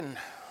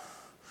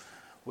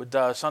with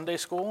Sunday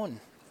school, and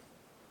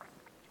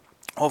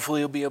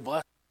hopefully it'll be a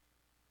blessing.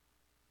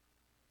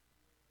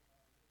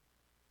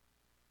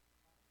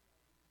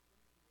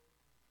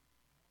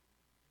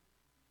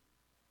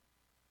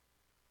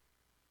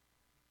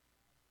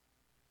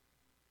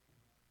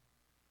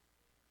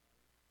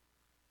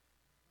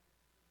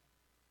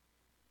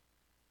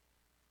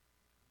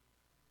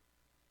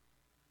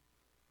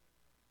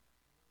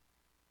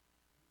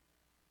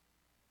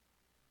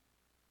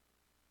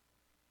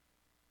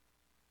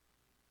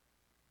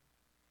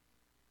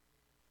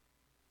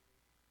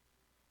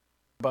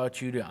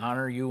 About you to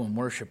honor you and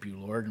worship you,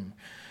 Lord, and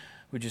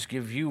we just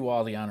give you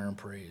all the honor and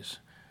praise.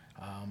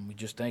 We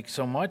just thank you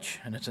so much,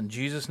 and it's in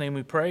Jesus' name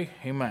we pray.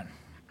 Amen.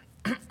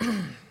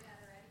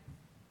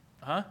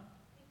 Huh?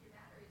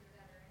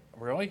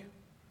 Really?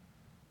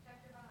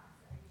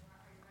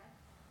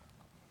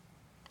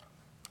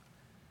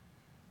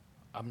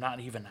 I'm not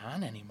even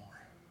on anymore.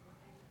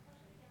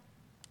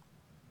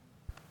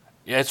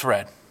 Yeah, it's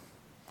red.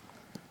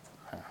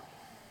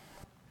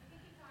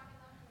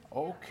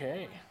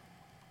 Okay.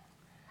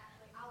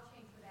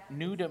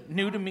 New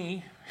to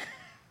me.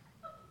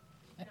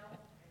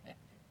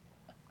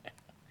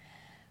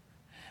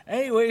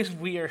 Anyways,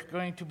 we are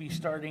going to be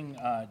starting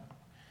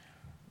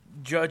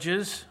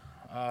Judges,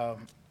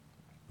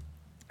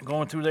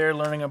 going through there,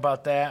 learning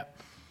about that.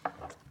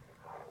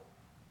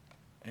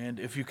 And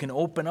if you can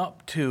open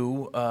up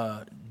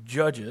to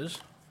Judges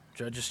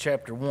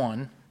chapter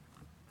 1.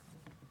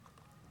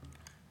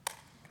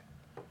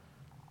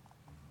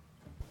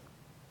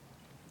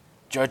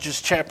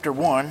 Judges chapter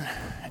 1,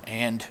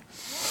 and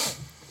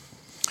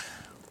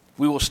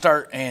we will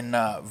start in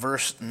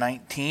verse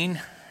 19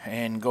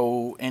 and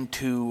go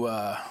into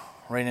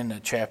right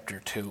into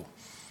chapter 2.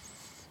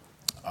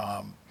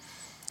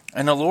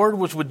 And the Lord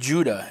was with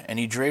Judah, and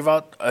he drave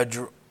out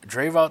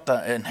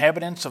the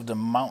inhabitants of the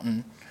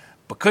mountain,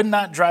 but could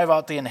not drive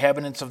out the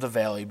inhabitants of the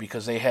valley,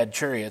 because they had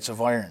chariots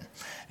of iron.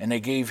 And they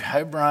gave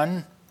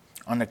Hebron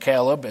unto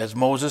Caleb, as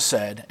Moses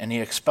said, and he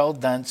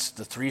expelled thence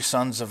the 3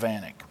 sons of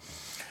Anak.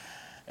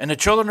 And the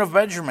children of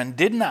Benjamin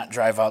did not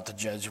drive out the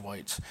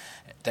Jebusites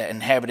that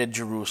inhabited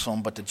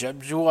Jerusalem, but the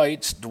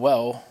Jebusites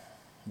dwell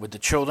with the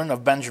children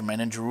of Benjamin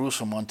in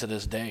Jerusalem unto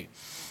this day.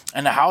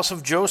 And the house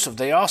of Joseph,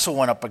 they also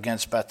went up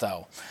against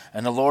Bethel,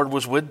 and the Lord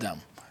was with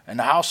them. And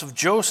the house of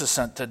Joseph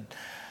sent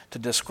to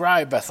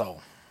describe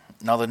Bethel.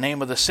 Now the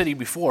name of the city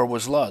before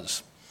was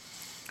Luz.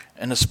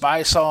 And the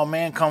spies saw a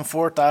man come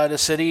forth out of the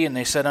city, and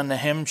they said unto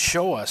him,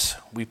 Show us,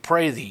 we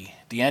pray thee,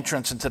 the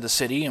entrance into the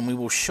city, and we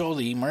will show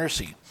thee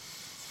mercy.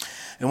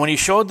 And when he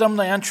showed them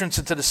the entrance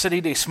into the city,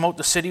 they smote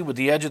the city with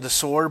the edge of the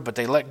sword, but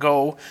they let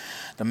go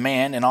the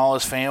man and all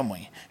his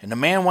family. And the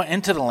man went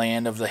into the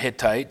land of the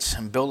Hittites,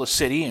 and built a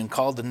city, and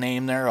called the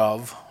name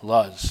thereof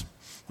Luz,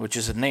 which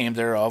is the name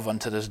thereof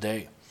unto this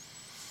day.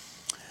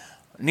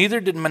 Neither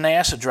did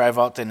Manasseh drive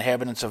out the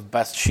inhabitants of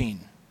Bethshean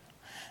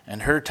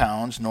and her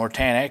towns, nor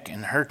Tanakh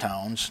and her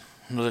towns,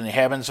 nor the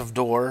inhabitants of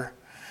Dor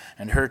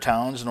and her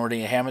towns, nor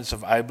the inhabitants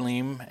of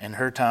Ibleam and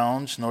her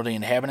towns, nor the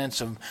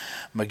inhabitants of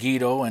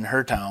Megiddo and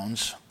her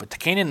towns, but the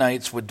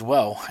Canaanites would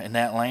dwell in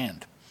that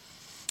land.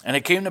 And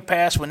it came to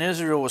pass, when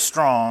Israel was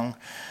strong,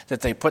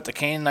 that they put the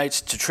Canaanites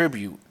to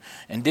tribute,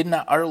 and did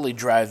not utterly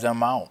drive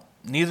them out.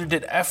 Neither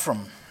did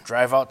Ephraim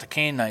drive out the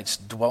Canaanites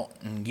dwelt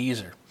in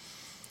Gezer,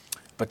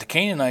 but the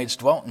Canaanites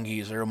dwelt in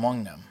Gezer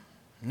among them.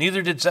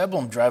 Neither did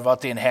Zebulun drive out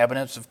the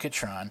inhabitants of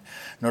Kitron,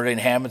 nor the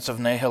inhabitants of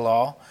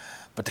Nahalal,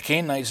 but the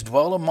Canaanites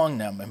dwelt among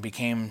them and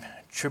became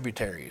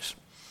tributaries.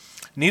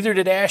 Neither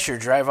did Asher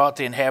drive out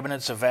the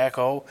inhabitants of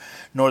Acco,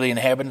 nor the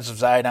inhabitants of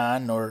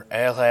Zidon, nor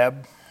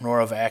Ahlab,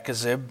 nor of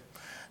Achazib,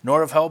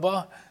 nor of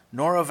Helba,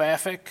 nor of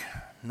Aphek,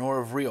 nor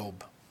of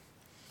Rehob.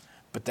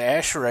 But the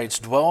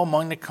Asherites dwell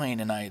among the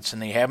Canaanites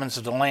and the inhabitants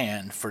of the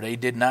land, for they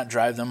did not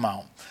drive them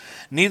out.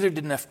 Neither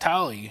did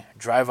Naphtali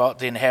drive out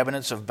the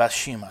inhabitants of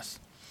Bethshemesh,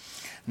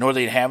 nor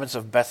the inhabitants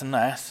of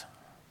Bethanath,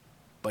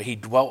 but he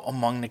dwelt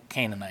among the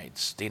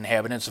Canaanites, the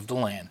inhabitants of the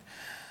land.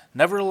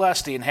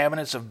 Nevertheless, the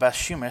inhabitants of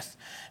Bethshemesh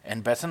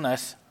and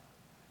Bethanath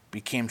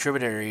became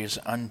tributaries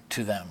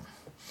unto them.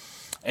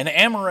 And the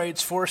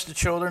Amorites forced the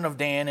children of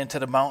Dan into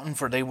the mountain,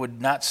 for they would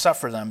not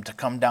suffer them to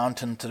come down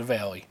into the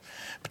valley.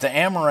 But the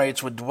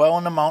Amorites would dwell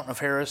in the mountain of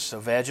Heres,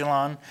 of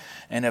Ajalon,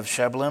 and of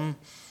Sheblim.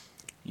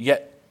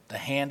 Yet the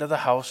hand of the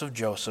house of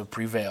Joseph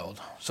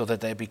prevailed, so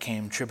that they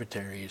became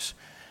tributaries.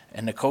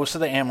 And the coast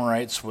of the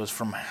Amorites was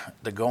from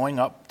the going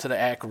up to the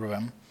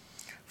Akrabim,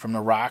 from the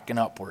rock and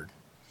upward.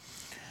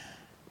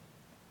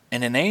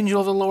 And an angel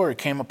of the Lord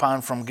came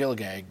upon from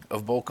Gilgad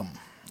of Bochum,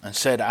 and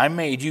said, I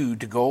made you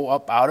to go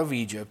up out of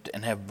Egypt,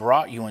 and have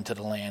brought you into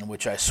the land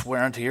which I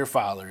swear unto your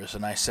fathers.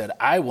 And I said,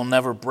 I will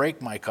never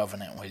break my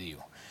covenant with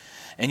you.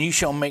 And ye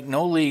shall make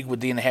no league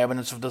with the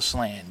inhabitants of this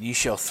land. Ye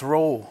shall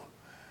throw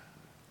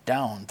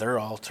down their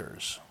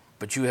altars.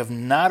 But you have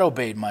not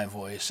obeyed my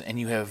voice, and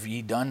you have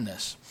ye done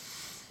this.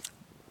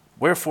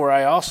 Wherefore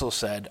I also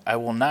said, I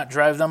will not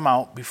drive them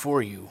out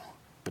before you,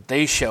 but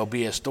they shall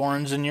be as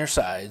thorns in your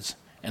sides,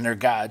 and their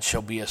gods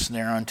shall be a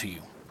snare unto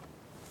you.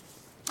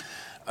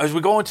 As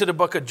we go into the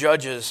book of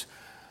Judges,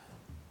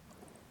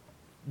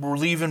 we're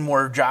leaving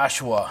where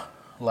Joshua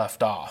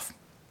left off.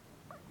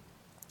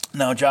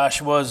 Now,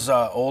 Joshua's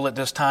old at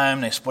this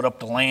time. They split up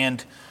the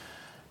land,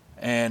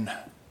 and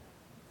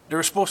they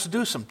were supposed to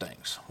do some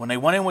things. When they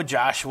went in with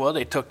Joshua,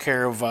 they took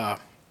care of,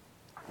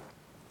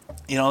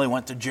 they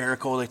went to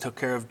Jericho. They took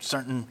care of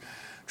certain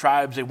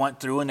tribes they went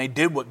through, and they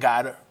did what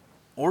God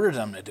ordered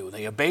them to do.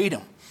 They obeyed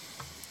him.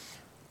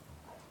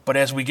 But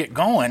as we get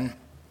going,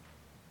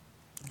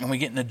 and we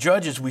get into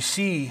Judges, we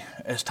see,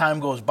 as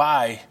time goes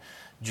by,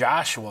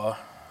 Joshua,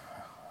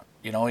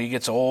 he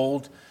gets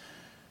old.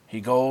 He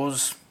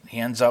goes, he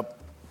ends up,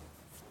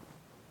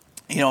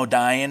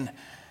 dying.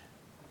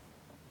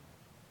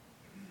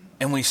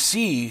 And we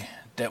see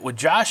that with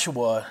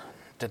Joshua,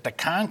 that the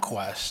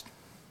conquest,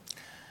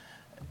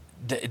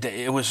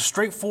 it was a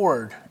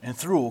straightforward and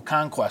through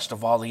conquest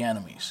of all the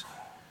enemies.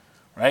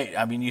 Right?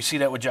 I mean, you see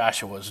that with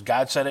Joshua.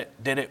 God said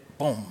it, did it,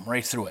 boom,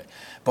 right through it.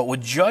 But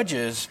with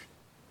Judges,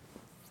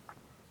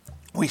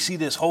 we see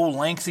this whole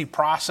lengthy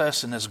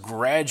process and this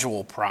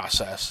gradual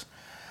process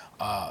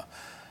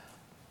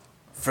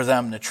for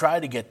them to try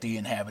to get the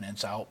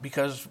inhabitants out,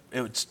 because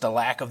it's the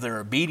lack of their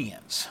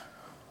obedience.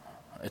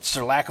 It's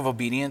their lack of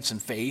obedience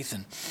and faith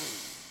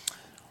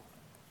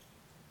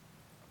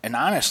and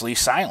honestly,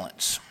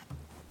 silence.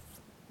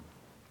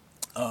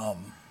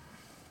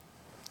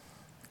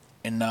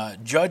 In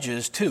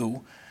Judges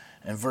 2,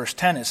 in verse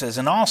 10, it says,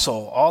 "And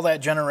also all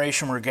that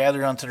generation were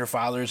gathered unto their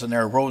fathers, and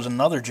there arose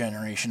another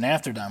generation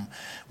after them,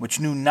 which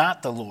knew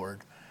not the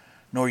Lord,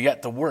 nor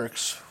yet the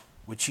works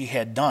which he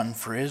had done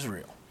for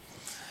Israel."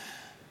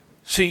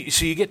 So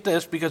you get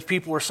this because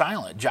people were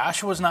silent.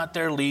 Joshua's not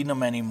there leading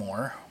them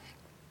anymore.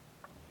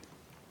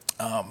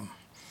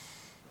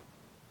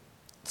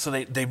 So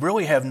they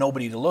really have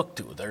nobody to look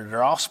to.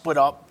 They're all split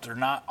up. They're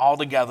not all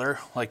together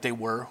like they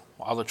were.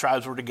 All the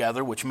tribes were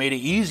together, which made it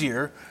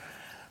easier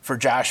for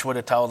Joshua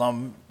to tell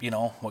them,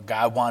 what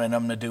God wanted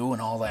them to do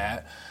and all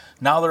that.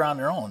 Now they're on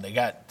their own.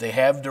 They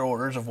have their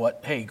orders of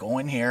what, hey, go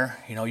in here.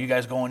 You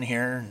guys go in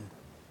here and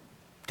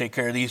take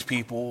care of these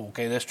people.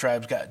 Okay, this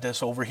tribe's got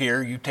this over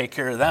here. You take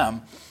care of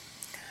them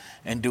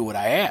and do what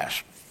I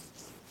ask.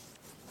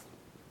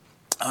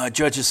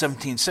 Judges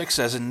 17:6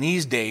 says, "In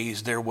these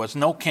days there was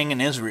no king in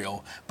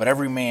Israel, but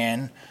every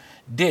man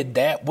did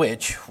that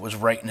which was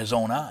right in his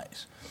own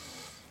eyes."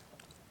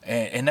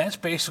 And that's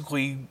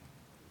basically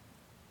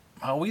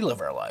how we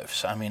live our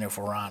lives. I mean, if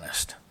we're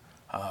honest.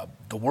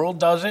 The world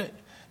does it,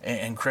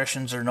 and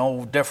Christians are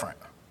no different.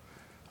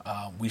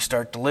 We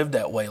start to live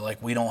that way,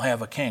 like we don't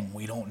have a king.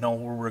 We don't know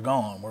where we're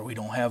going, where we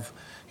don't have,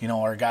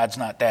 our God's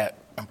not that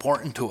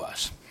important to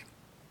us.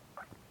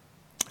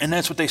 And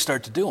that's what they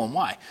start to do. And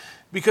why?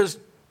 Because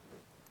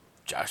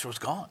Joshua's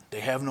gone. They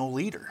have no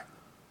leader.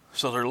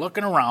 So they're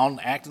looking around,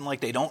 acting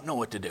like they don't know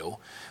what to do,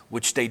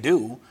 which they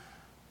do,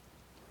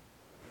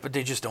 but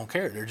they just don't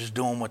care. They're just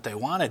doing what they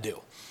want to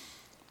do.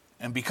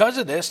 And because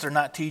of this, they're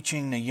not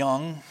teaching the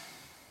young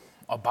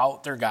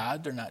about their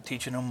God. They're not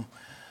teaching them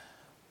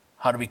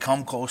how to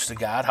become close to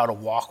God, how to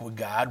walk with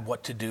God,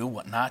 what to do,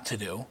 what not to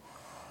do.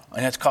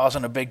 And it's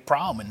causing a big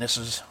problem. And this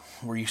is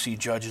where you see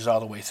Judges all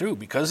the way through.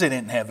 Because they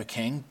didn't have a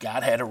king,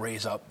 God had to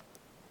raise up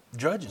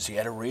judges. He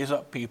had to raise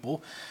up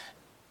people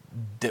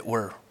that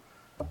were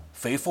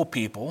faithful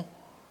people,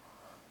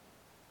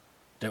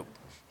 that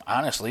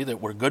honestly,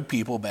 that were good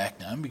people back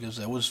then, because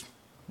there was,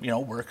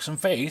 works and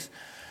faith,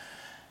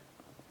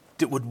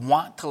 that would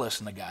want to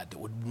listen to God, that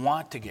would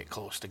want to get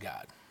close to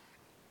God.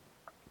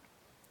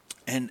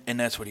 And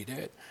that's what he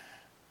did.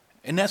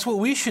 And that's what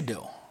we should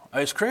do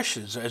as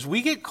Christians. As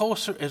we get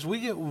closer,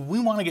 we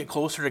want to get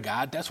closer to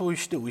God, that's what we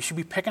should do. We should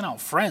be picking out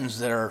friends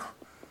that are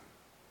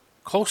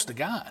close to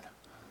God,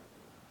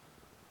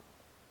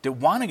 that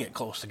want to get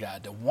close to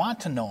God, that want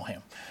to know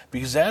him,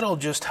 because that'll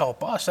just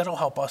help us. That'll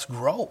help us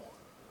grow.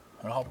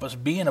 It'll help us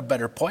be in a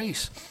better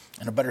place,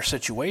 in a better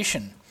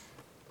situation.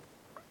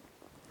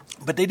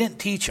 But they didn't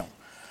teach them.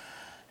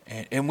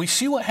 And we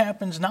see what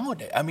happens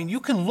nowadays. I mean, you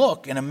can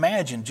look and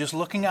imagine, just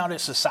looking out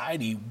at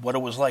society, what it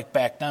was like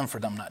back then for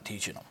them not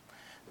teaching them.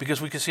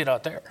 Because we can see it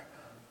out there.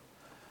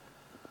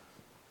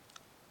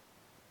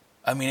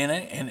 I mean,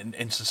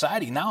 in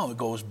society now, it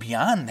goes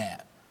beyond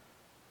that.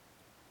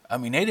 I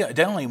mean, they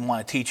don't even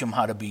want to teach them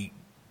how to be,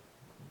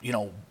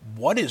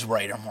 what is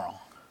right and wrong,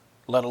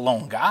 let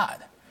alone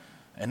God.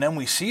 And then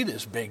we see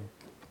this big,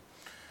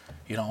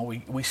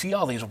 we see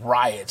all these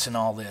riots and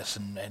all this,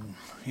 and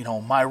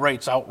my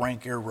rights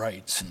outrank your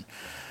rights, and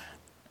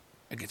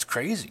it gets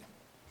crazy.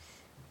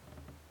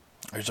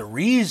 There's a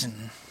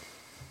reason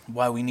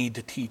why we need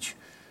to teach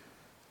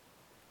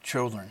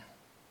children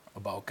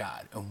about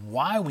God, and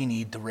why we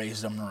need to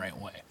raise them the right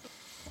way,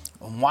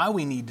 and why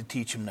we need to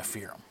teach them to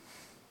fear him.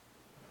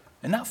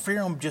 And not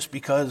fear him just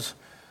because,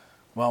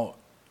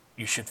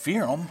 you should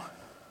fear him.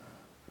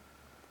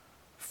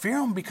 Fear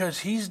him because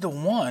he's the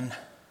one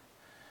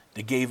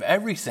that gave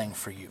everything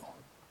for you.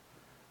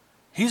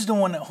 He's the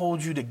one that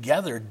holds you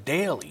together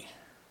daily.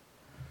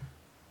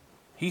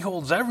 He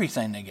holds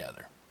everything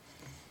together.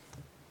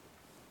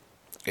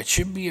 it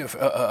should be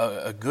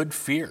a good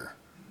fear.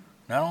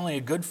 Not only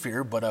a good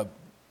fear, but a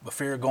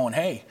fear of going,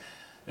 hey,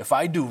 if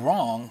I do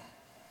wrong,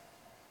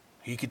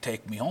 he could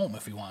take me home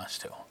if he wants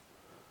to.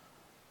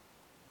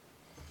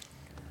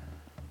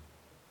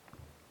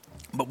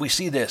 But we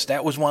see this.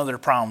 That was one of their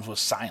problems, was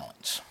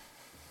silence.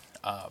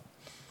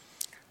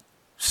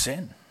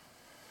 Sin.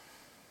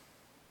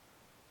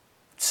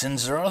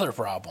 Sin's their other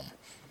problem.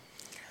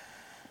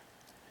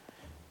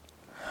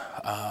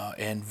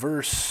 In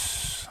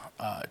verse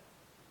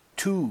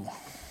 2,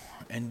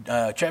 in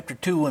chapter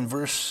 2 and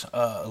verse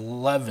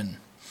 11,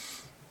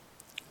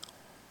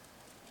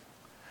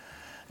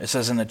 it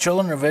says, "And the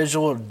children of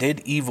Israel did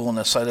evil in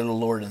the sight of the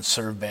Lord and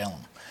served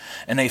Balaam.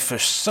 And they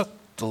forsook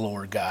the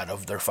Lord God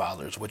of their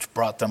fathers, which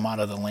brought them out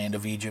of the land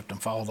of Egypt,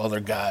 and followed other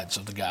gods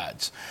of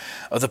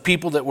the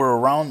people that were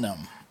around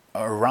them,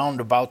 around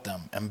about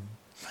them, and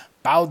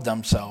bowed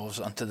themselves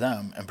unto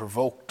them, and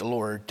provoked the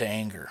Lord to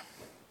anger."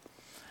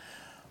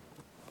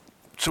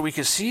 So we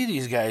can see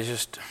these guys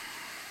just,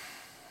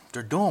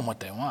 they're doing what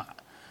they want.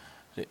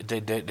 They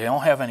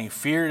don't have any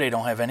fear. They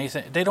don't have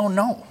anything. They don't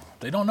know.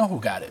 They don't know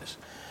who God is.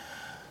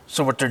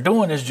 So what they're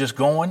doing is just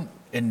going,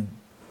 and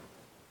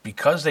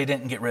because they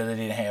didn't get rid of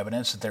the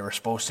inhabitants that they were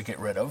supposed to get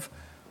rid of,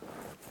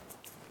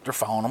 they're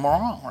following them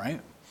along,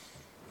 right?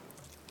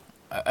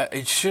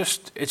 It's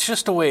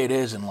just the way it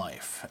is in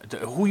life.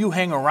 Who you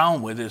hang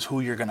around with is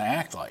who you're going to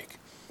act like.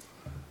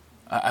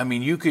 I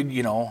mean, you could,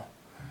 you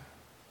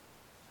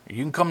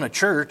can come to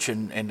church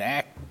and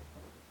act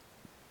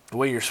the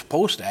way you're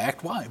supposed to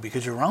act. Why?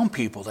 Because you're around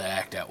people that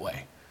act that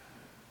way.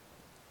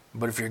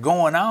 But if you're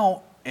going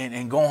out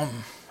and going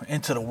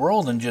into the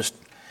world and just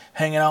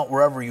hanging out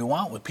wherever you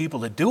want with people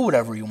that do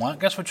whatever you want,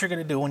 guess what you're going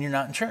to do when you're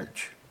not in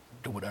church?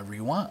 Do whatever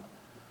you want.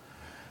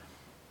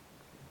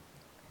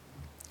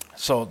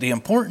 So the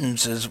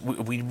importance is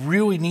we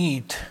really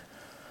need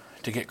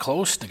to get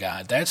close to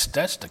God. That's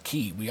the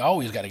key. We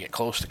always got to get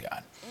close to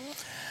God.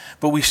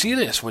 But we see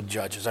this with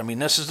judges. I mean,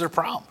 this is their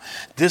problem.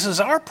 This is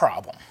our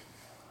problem.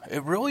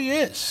 It really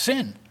is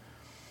sin.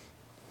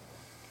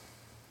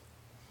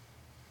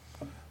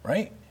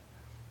 Right?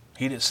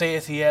 He that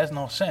saith he has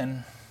no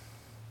sin,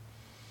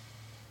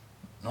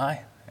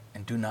 lie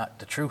and do not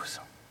the truth.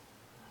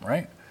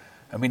 Right?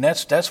 I mean,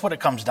 that's what it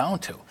comes down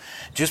to.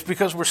 Just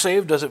because we're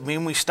saved doesn't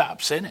mean we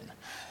stop sinning.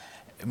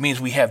 It means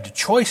we have the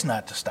choice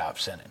not to stop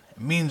sinning. It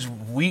means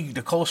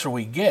the closer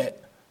we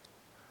get,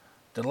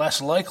 the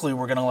less likely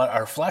we're going to let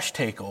our flesh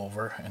take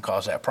over and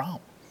cause that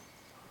problem.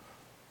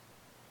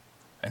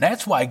 And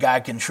that's why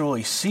God can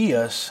truly see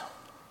us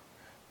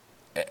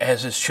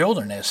as his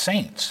children, as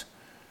saints.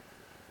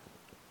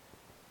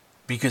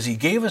 Because he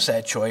gave us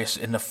that choice,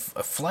 and the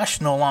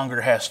flesh no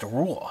longer has to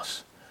rule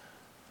us.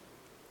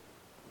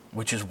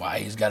 Which is why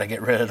he's got to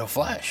get rid of the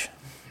flesh.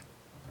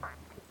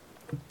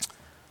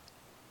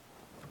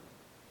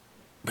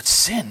 But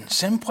sin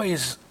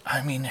plays,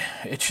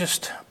 it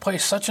just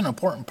plays such an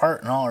important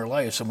part in all our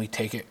lives, and we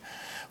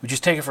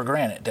just take it for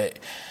granted that,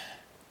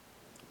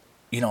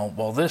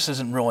 well, this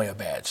isn't really a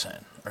bad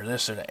sin, or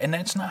this or that. And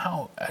that's not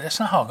how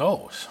it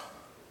goes.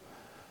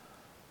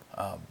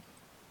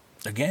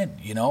 Again,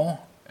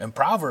 in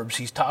Proverbs,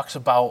 he talks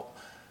about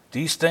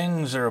these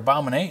things are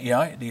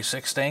abomination, these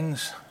 6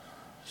 things,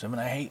 7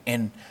 I hate.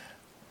 And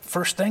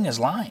first thing is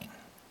lying,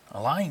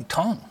 a lying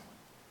tongue.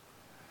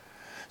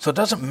 So it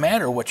doesn't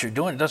matter what you're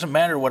doing. It doesn't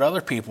matter what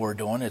other people are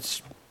doing.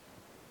 It's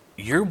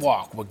your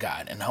walk with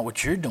God and how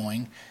what you're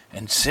doing.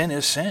 And sin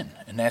is sin.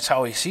 And that's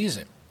how he sees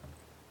it.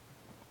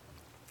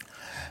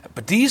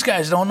 But these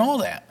guys don't know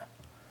that.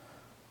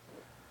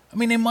 I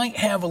mean, they might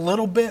have a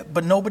little bit,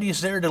 but nobody's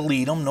there to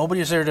lead them.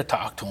 Nobody's there to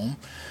talk to them.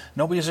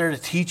 Nobody's there to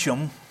teach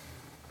them.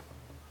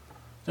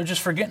 They're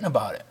just forgetting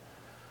about it.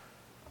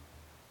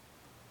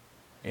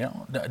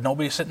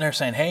 Nobody's sitting there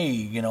saying, hey,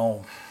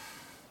 you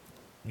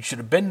should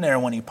have been there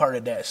when he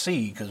parted that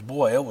sea, because,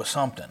 boy, it was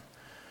something.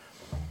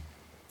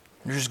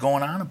 You're just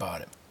going on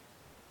about it.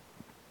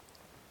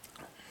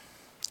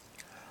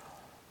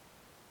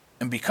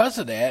 And because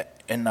of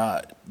that, in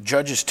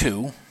Judges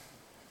 2,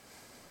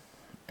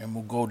 and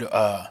we'll go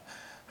to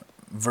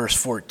verse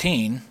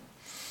 14,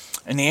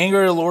 "And the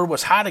anger of the Lord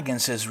was hot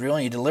against Israel,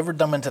 and he delivered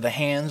them into the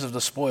hands of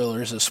the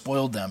spoilers that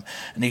spoiled them.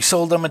 And he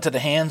sold them into the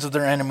hands of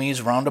their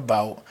enemies round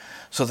about,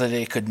 so that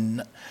they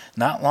could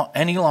not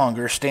any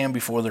longer stand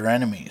before their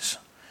enemies.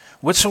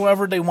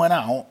 Whithersoever they went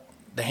out,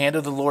 the hand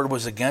of the Lord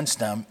was against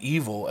them,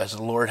 evil as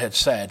the Lord had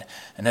said,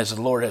 and as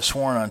the Lord had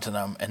sworn unto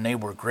them, and they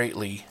were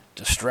greatly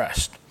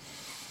distressed."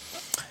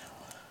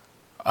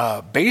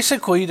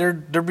 Basically, they're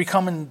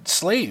becoming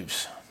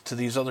slaves to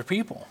these other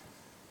people.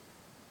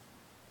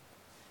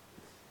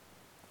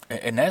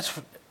 And it's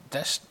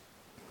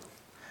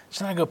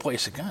not a good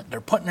place to go.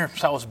 They're putting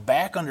themselves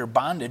back under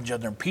bondage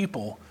of their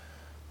people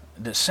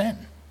that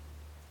sin.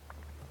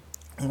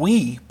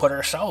 We put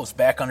ourselves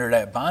back under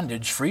that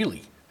bondage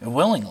freely and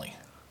willingly.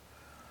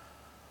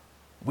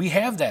 We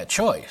have that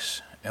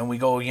choice. And we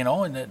go,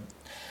 and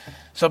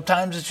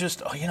sometimes it's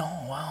just,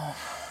 well,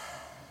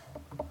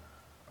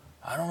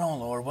 I don't know,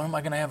 Lord, when am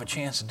I going to have a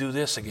chance to do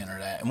this again or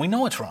that? And we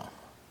know it's wrong.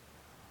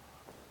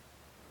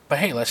 But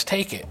hey, let's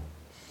take it.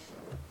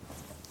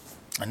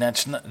 And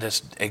that's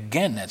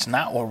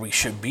not where we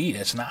should be.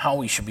 That's not how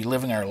we should be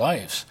living our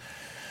lives.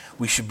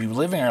 We should be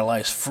living our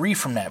lives free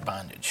from that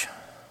bondage.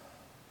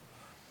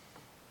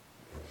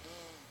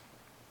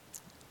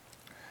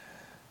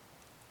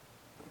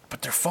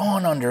 But they're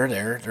falling under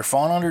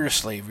the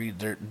slavery.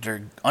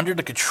 They're under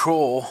the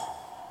control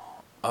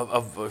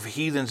of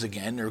heathens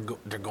again.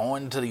 They're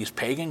going to these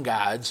pagan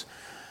gods.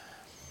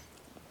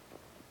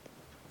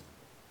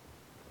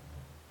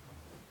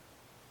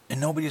 And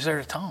nobody's there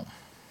to tell them.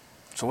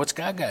 So what's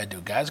God got to do?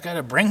 God's got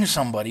to bring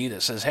somebody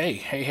that says,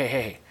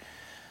 hey.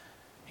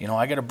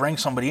 I got to bring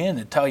somebody in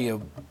to tell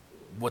you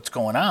what's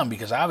going on,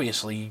 because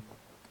obviously,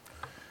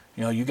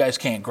 you guys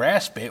can't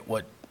grasp it,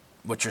 what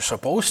you're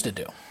supposed to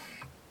do.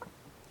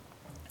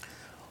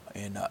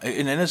 And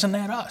isn't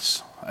that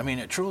us? I mean,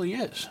 it truly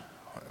is.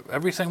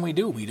 Everything we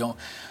do, we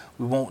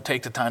won't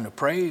take the time to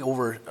pray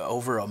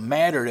over a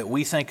matter that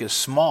we think is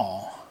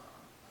small.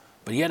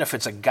 But yet, if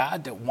it's a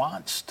God that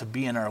wants to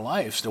be in our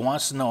lives, that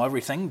wants to know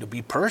everything, to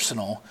be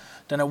personal,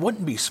 then it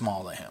wouldn't be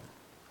small to him.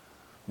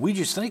 We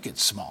just think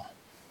it's small.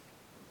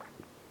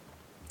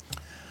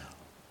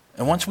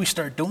 And once we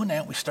start doing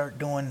that, we start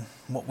doing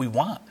what we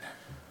want.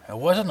 It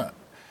wasn't,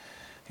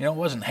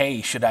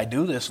 hey, should I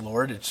do this,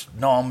 Lord? It's,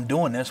 no, I'm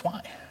doing this.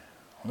 Why?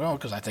 Well,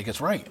 because I think it's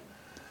right.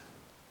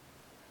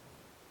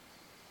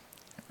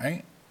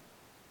 Right?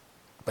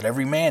 But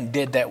every man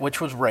did that which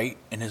was right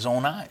in his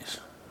own eyes.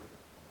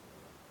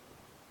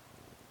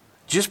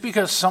 Just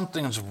because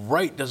something's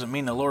right doesn't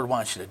mean the Lord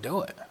wants you to do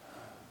it. It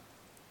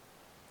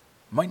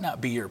might not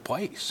be your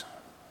place.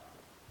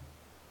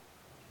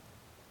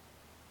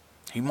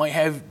 He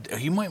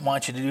might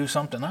want you to do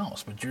something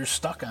else, but you're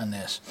stuck on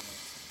this.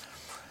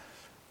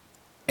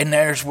 And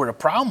there's where the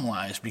problem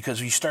lies, because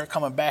you start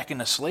coming back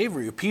into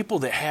slavery. People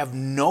that have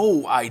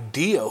no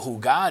idea who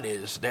God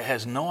is, that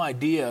has no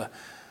idea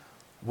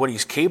what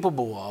he's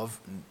capable of,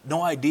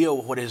 no idea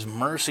what his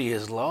mercy,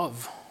 his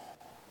love,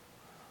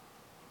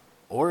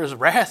 or his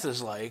wrath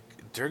is like,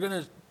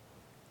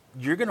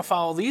 you're gonna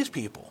follow these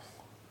people.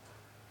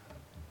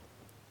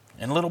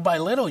 And little by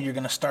little, you're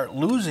gonna start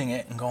losing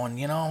it and going,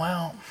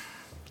 well,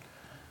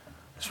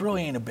 this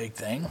really ain't a big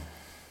thing.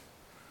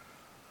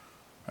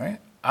 Right?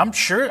 I'm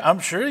sure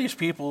these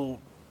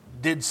people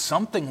did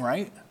something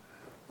right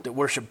that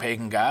worship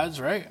pagan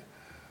gods, right?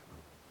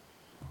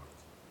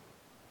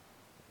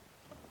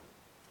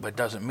 But it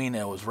doesn't mean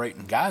it was right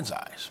in God's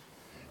eyes.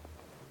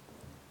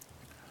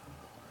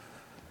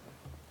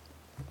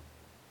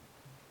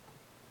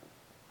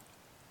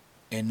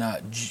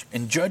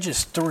 In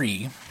Judges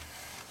 3,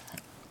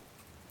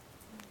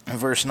 in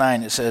verse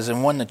 9, it says,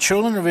 "And when the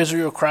children of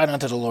Israel cried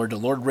unto the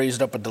Lord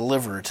raised up a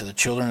deliverer to the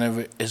children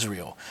of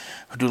Israel,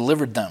 who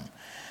delivered them,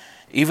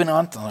 even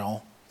unto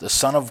the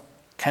son of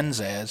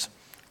Kenzaz,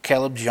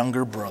 Caleb's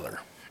younger brother."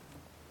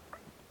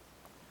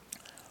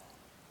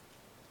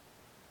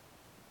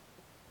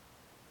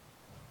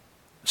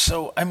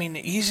 So,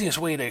 the easiest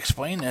way to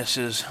explain this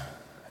is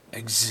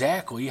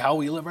exactly how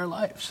we live our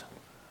lives.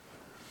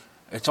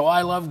 It's,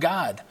 I love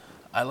God.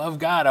 I love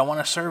God. I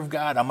want to serve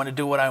God. I'm going to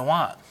do what I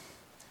want.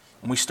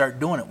 And we start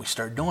doing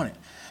it.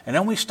 And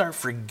then we start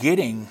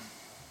forgetting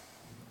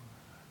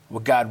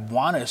what God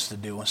wants us to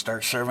do and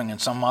start serving in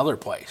some other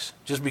place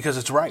just because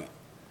it's right.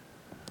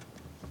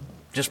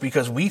 Just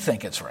because we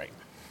think it's right.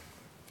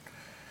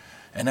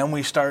 And then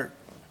we start,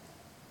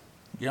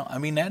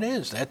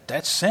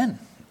 that's sin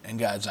in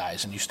God's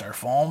eyes, and you start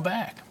falling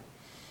back.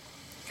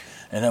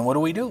 And then what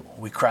do?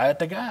 We cry out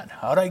to God.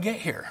 How did I get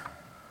here?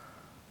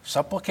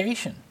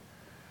 Supplication.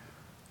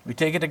 We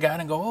take it to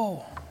God and go,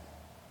 oh.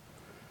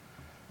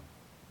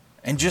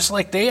 And just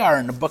like they are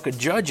in the book of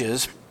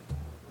Judges,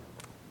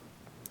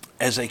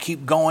 as they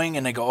keep going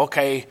and they go,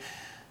 okay,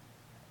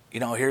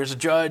 here's a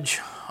judge.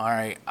 All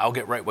right, I'll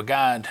get right with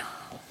God.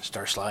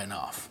 Start sliding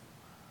off.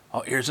 Oh,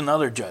 here's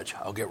another judge.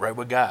 I'll get right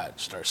with God.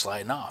 Start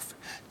sliding off.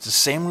 It's the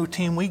same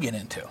routine we get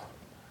into.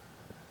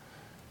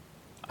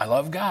 I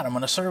love God. I'm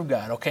going to serve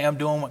God. Okay, I'm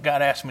doing what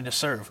God asked me to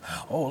serve.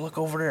 Oh, look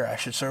over there. I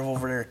should serve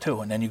over there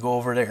too. And then you go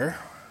over there.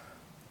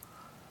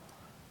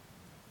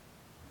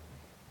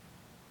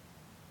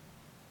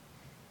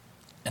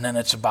 And then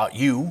it's about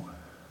you.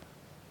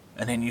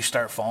 And then you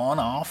start falling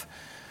off.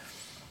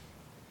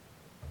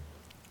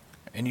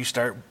 And you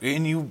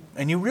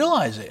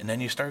realize it. And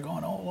then you start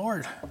going, oh,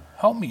 Lord,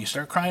 help me. You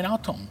start crying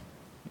out to him.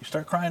 You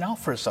start crying out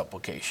for a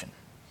supplication.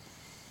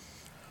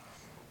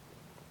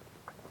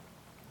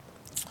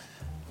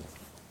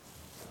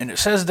 And it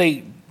says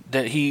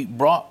that he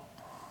brought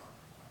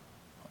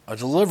a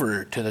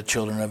deliverer to the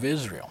children of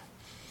Israel.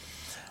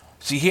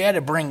 See, he had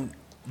to bring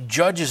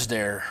judges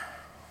there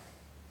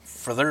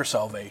for their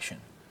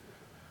salvation.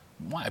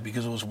 Why?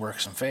 Because it was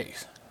works and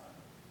faith.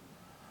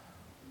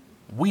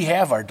 We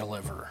have our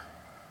deliverer.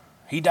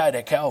 He died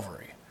at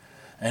Calvary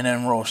and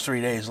then rose 3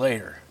 days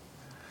later.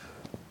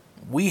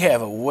 We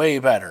have it way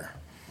better.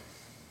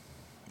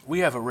 We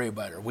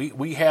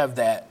have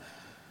that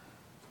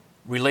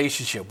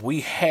relationship.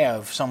 We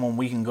have someone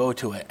we can go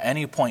to at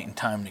any point in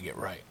time to get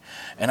right.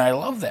 And I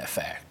love that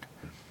fact.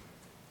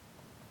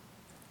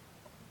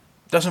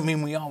 Doesn't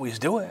mean we always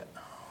do it,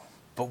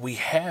 but we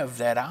have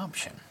that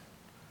option,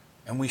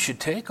 and we should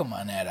take him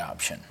on that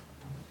option.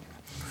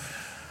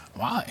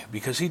 Why?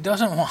 Because he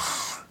doesn't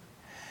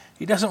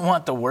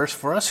want the worst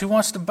for us. He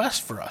wants the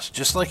best for us,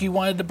 just like he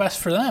wanted the best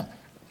for them.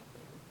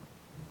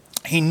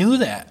 He knew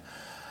that.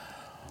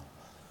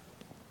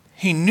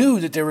 He knew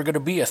that there were going to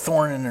be a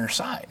thorn in their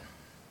side.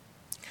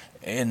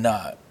 And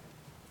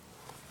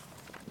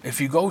if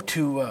you go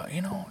to,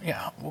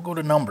 we'll go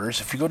to Numbers.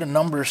 If you go to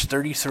Numbers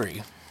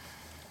 33,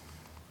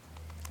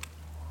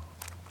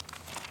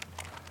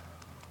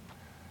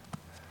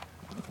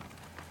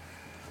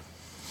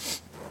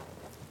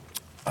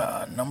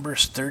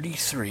 Numbers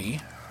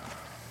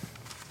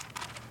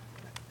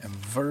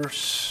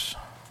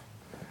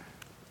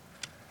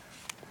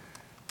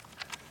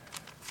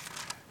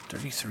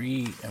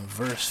 33 and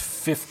verse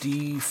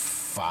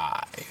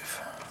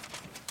 55.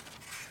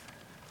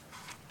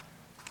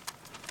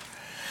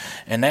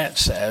 And that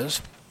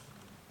says,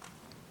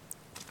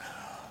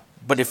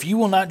 "But if you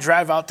will not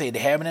drive out the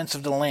inhabitants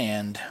of the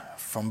land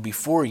from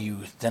before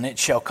you, then it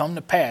shall come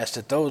to pass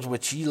that those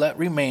which ye let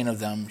remain of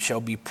them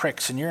shall be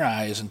pricks in your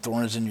eyes and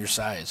thorns in your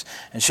sides,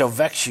 and shall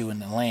vex you in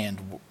the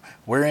land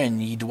wherein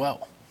ye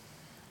dwell."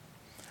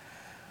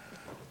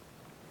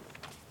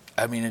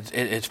 I mean,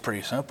 it's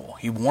pretty simple.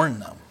 He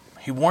warned them.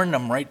 He warned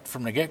them right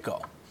from the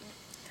get-go.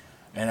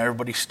 And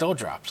everybody still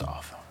drops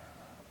off.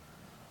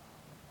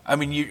 I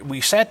mean, we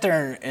sat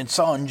there and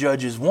saw in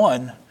Judges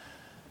 1,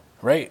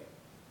 right?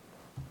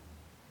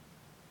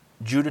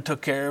 Judah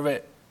took care of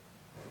it.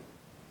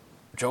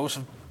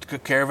 Joseph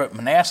took care of it.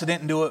 Manasseh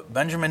didn't do it.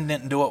 Benjamin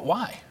didn't do it.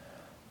 Why?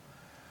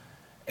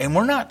 And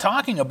we're not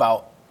talking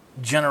about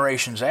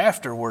generations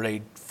after where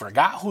they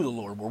forgot who the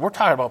Lord were. We're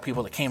talking about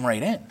people that came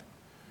right in.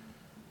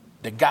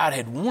 That God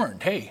had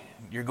warned, hey,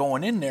 you're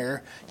going in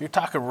there. You're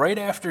talking right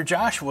after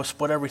Joshua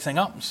split everything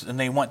up and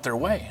they went their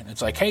way. And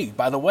it's like, hey,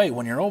 by the way,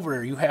 when you're over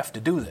there, you have to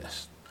do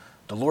this.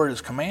 The Lord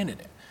has commanded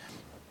it.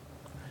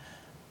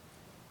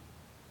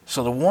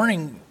 So the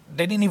warning,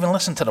 they didn't even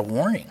listen to the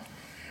warning.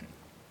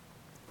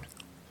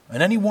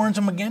 And then he warns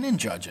them again in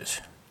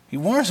Judges. He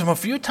warns them a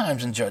few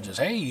times in Judges.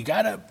 Hey, you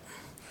gotta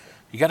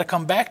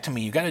come back to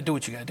me. You gotta do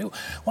what you gotta do.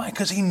 Why?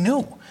 Because he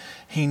knew.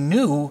 He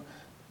knew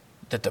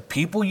that the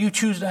people you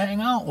choose to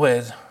hang out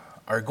with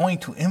are going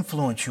to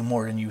influence you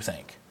more than you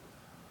think.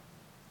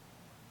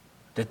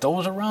 That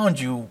those around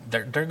you,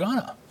 they're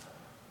gonna.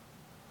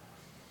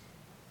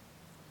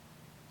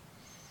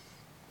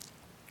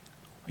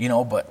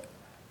 But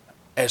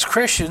as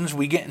Christians,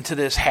 we get into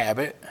this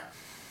habit,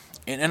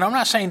 and I'm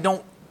not saying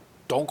don't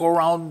go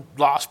around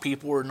lost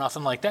people or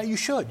nothing like that. You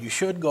should. You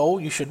should go.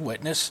 You should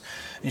witness.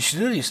 You should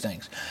do these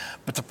things.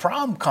 But the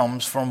problem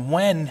comes from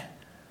when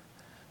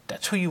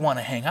that's who you want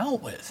to hang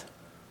out with.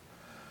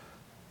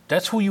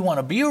 That's who you want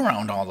to be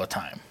around all the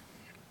time.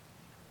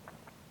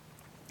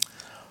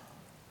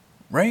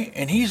 Right?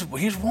 And he's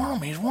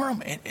warned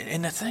them.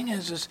 And the thing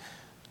is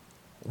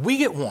we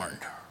get warned,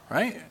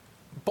 right?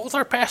 Both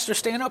our pastors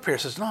stand up here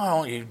and says,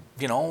 no, you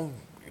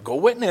go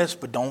witness,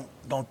 but don't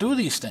do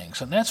these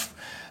things. And that's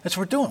what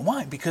we're doing.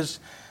 Why? Because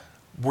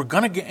we're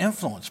going to get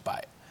influenced by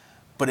it.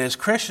 But as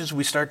Christians,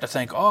 we start to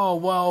think, oh,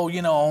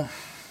 well,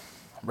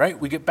 right?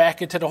 We get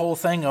back into the whole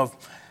thing of,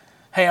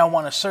 hey, I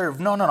want to serve.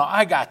 No,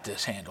 I got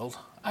this handled.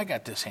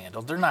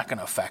 They're not going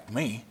to affect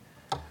me,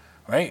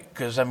 right?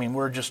 Because,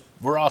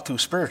 we're all too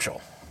spiritual.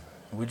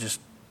 We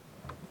just,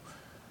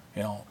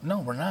 no,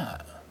 we're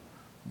not.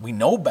 We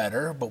know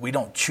better, but we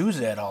don't choose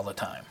that all the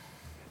time.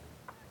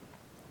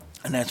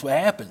 And that's what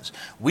happens.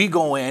 We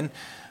go in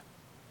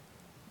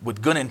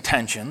with good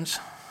intentions,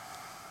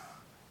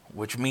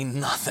 which mean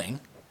nothing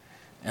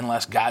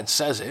unless God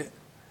says it.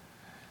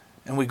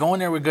 And we go in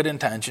there with good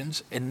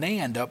intentions, and they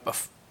end up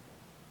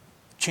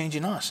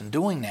changing us and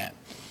doing that.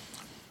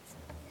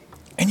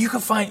 And you can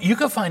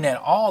find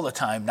that all the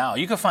time now.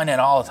 You can find that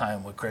all the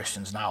time with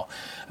Christians now.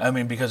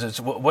 Because it's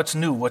what's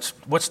new.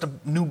 What's the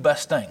new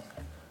best thing?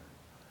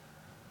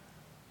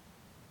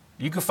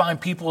 You can find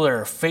people that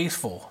are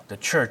faithful to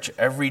church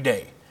every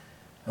day.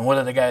 And what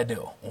do they got to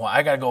do? Well,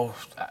 I got to go,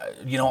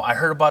 I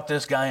heard about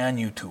this guy on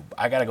YouTube.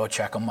 I got to go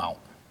check him out.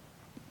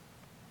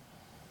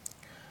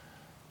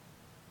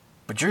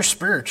 But you're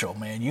spiritual,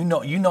 man. You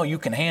know you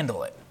can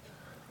handle it.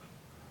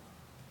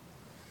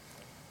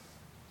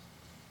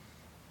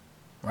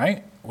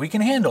 Right? We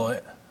can handle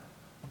it.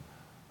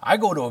 I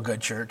go to a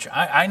good church.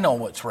 I know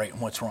what's right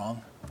and what's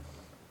wrong.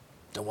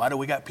 Then why do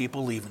we got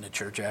people leaving the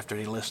church after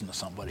they listen to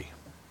somebody?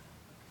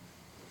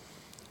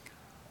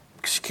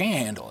 Because you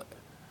can't handle it.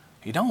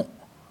 You don't.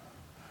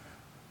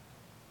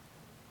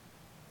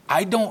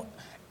 I don't.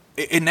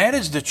 And that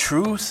is the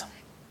truth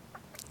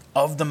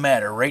of the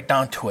matter, right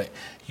down to it.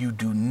 You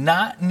do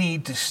not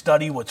need to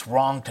study what's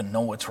wrong to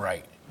know what's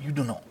right. You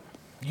do not.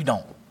 You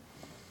don't.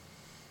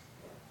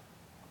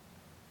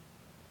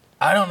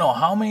 I don't know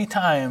how many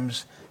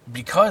times,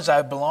 because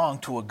I belong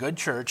to a good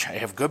church, I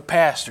have good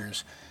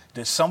pastors,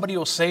 that somebody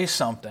will say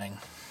something,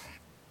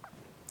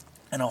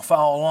 and I'll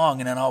follow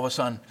along, and then all of a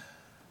sudden,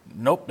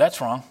 nope,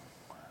 that's wrong.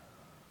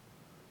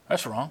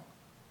 That's wrong.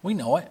 We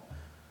know it.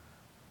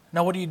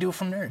 Now, what do you do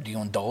from there? Do you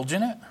indulge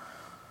in it?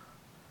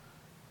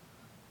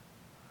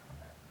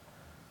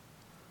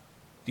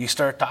 Do you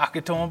start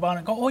talking to them about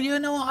it? Go,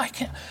 oh,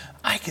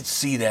 I could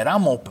see that.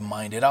 I'm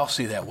open-minded. I'll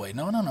see that way.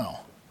 No.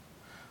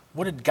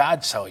 What did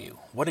God tell you?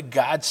 What did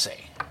God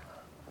say?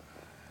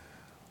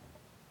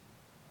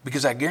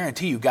 Because I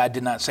guarantee you, God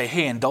did not say,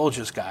 hey, indulge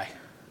this guy.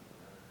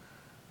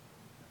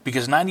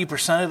 Because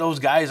 90% of those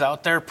guys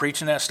out there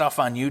preaching that stuff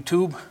on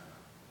YouTube,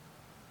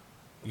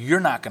 you're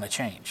not going to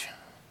change.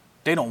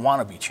 They don't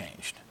want to be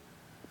changed.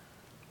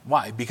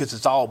 Why? Because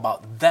it's all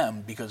about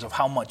them, because of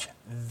how much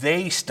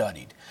they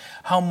studied,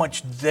 how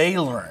much they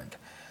learned.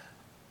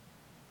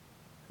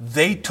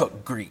 They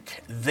took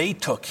Greek. They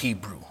took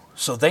Hebrew.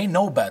 So they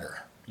know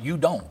better. You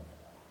don't.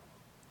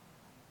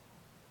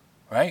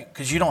 Right?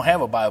 Because you don't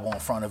have a Bible in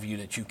front of you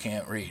that you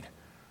can't read.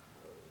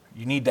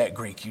 You need that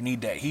Greek. You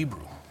need that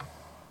Hebrew.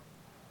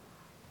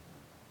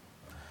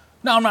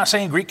 Now, I'm not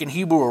saying Greek and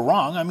Hebrew are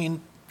wrong. I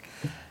mean,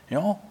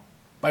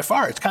 by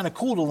far, it's kind of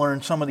cool to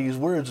learn some of these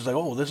words. It's like,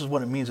 oh, this is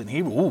what it means in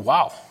Hebrew. Oh,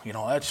 wow.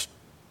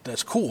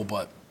 That's cool,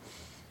 but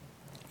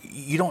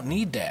you don't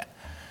need that.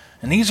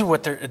 And that's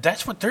what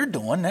they're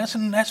doing.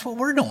 That's what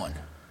we're doing.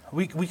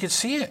 We could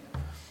see it.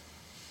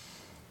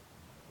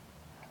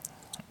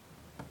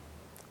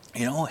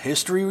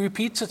 History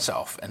repeats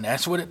itself, and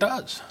that's what it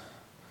does.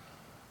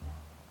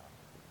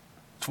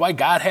 That's why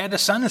God had to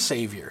send a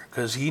Savior,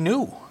 because he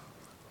knew.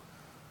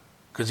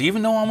 Because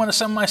even though I'm going to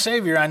send my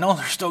Savior, I know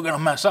they're still going to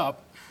mess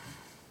up.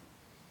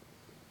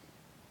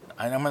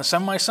 And I'm going to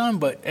send my son,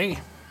 but hey,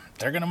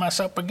 they're going to mess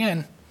up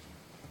again.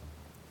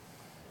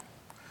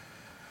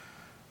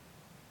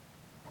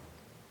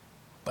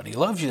 But he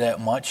loves you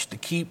that much to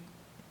keep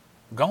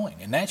going.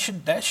 And that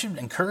should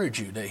encourage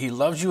you, that he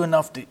loves you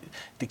enough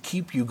to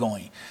keep you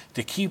going,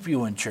 to keep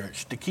you in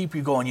church, to keep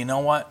you going. You know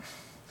what?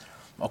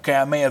 Okay,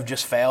 I may have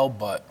just failed,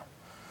 but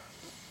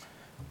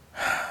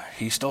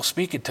he's still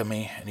speaking to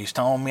me, and he's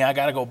telling me I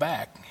got to go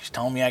back. He's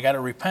telling me I got to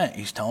repent.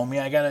 He's telling me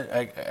I got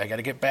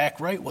to get back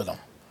right with him.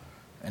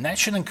 And that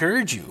should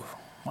encourage you.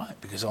 Why?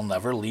 Because he'll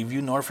never leave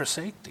you nor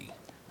forsake thee.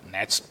 And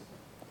that's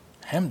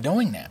him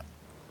doing that.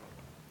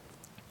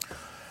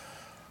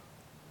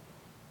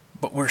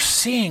 But we're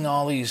seeing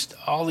all these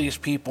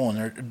people,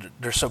 and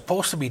they're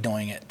supposed to be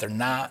doing it. They're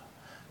not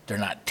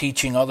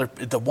teaching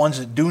the ones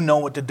that do know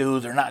what to do.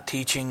 They're not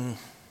teaching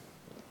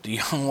the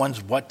young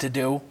ones what to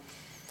do.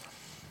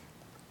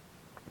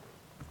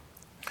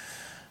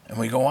 And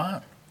we go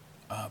on.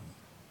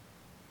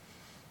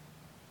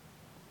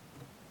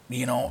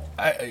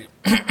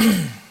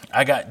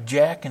 I got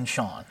Jack and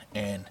Sean,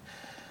 and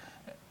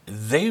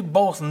they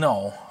both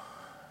know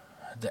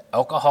that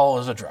alcohol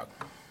is a drug.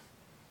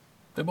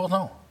 They both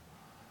know.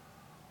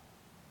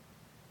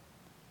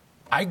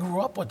 I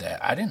grew up with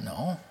that. I didn't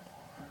know.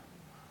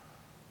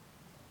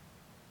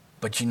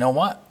 But you know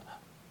what?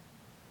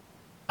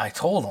 I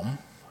told them,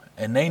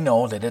 and they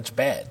know that it's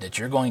bad, that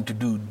you're going to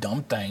do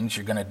dumb things,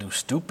 you're going to do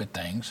stupid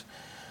things.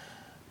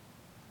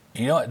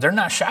 They're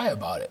not shy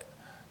about it.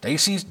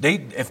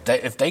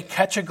 If they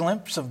catch a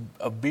glimpse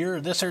of beer,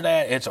 this or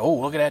that, it's, oh,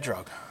 look at that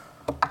drug.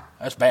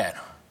 That's bad.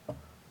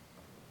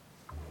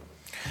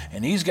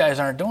 And these guys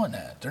aren't doing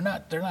that. They're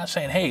not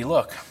saying, hey,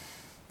 look,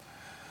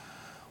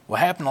 what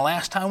happened the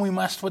last time we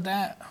messed with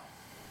that?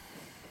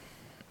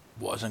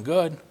 Wasn't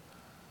good.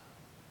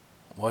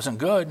 But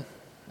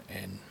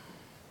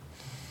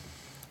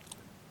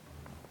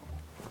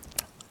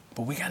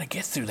we got to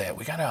get through that.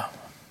 We got to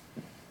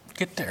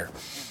get there.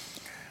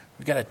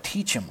 We got to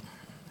teach them,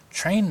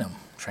 train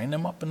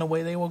them up in the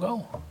way they will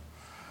go.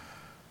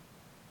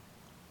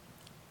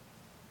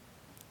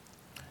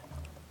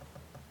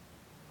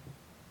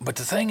 But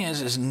the thing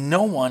is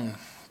no one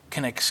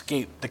can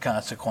escape the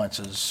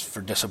consequences for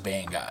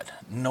disobeying God.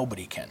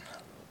 Nobody can.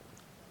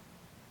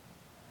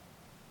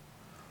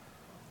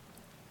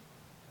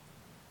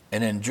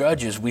 And in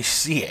Judges, we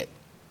see it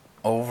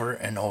over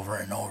and over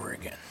and over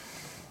again.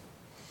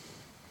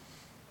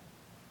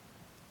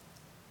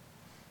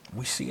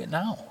 We see it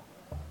now.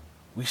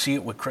 We see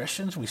it with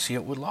Christians. We see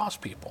it with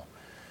lost people.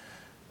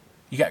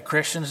 You got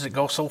Christians that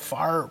go so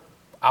far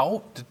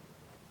out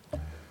that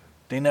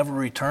they never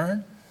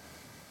return.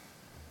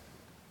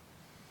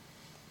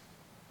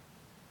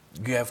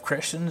 You have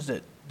Christians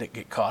that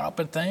get caught up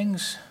in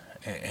things,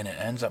 and it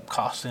ends up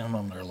costing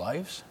them their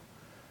lives.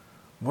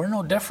 We're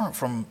no different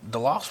from the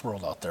lost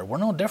world out there. We're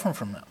no different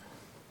from them.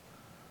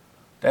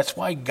 That's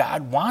why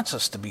God wants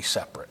us to be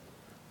separate.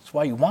 That's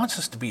why he wants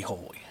us to be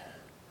holy.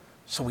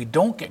 So we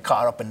don't get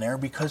caught up in there,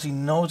 because he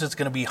knows it's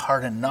going to be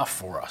hard enough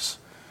for us.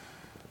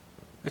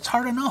 It's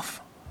hard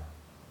enough.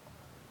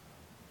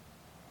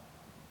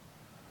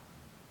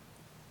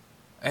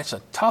 It's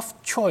a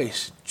tough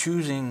choice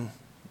choosing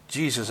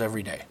Jesus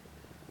every day,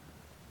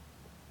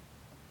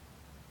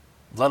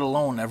 let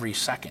alone every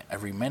second,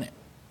 every minute.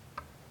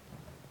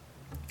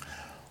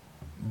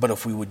 But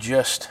if we would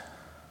just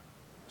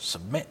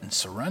submit and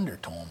surrender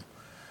to him,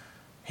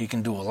 he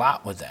can do a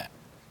lot with that.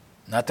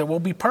 Not that we'll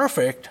be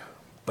perfect,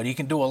 but he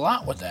can do a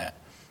lot with that.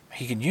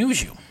 He can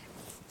use you.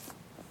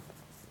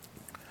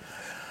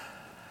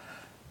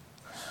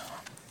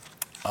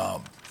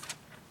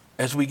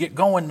 As we get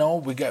going, though,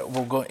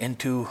 we'll go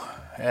into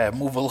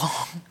move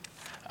along.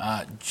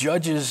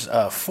 Judges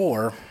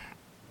 4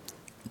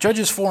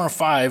 and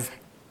 5.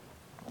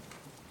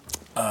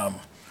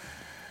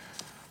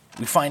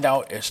 We find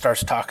out it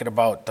starts talking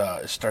about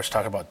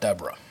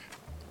Deborah.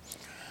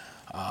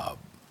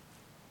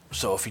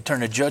 So if you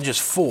turn to Judges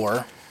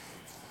 4,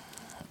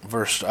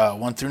 verse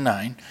 1 through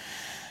 9,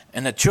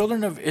 and the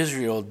children of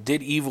Israel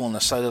did evil in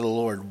the sight of the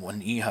Lord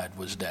when Ehud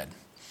was dead.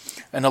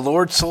 And the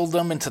Lord sold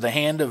them into the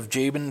hand of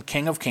Jabin,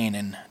 king of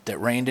Canaan, that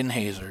reigned in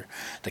Hazor,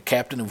 the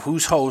captain of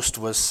whose host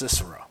was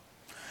Sisera,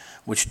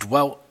 which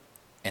dwelt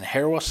in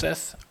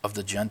Harosheth of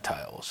the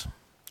Gentiles.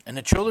 And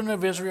the children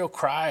of Israel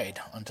cried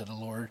unto the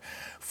Lord,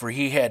 for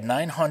he had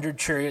 900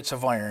 chariots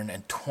of iron,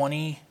 and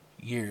 20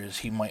 years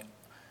he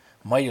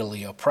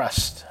mightily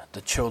oppressed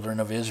the children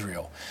of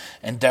Israel.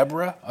 And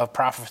Deborah, a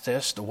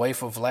prophetess, the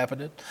wife of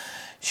Lapidot,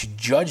 she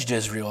judged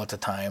Israel at the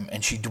time,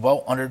 and she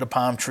dwelt under the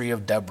palm tree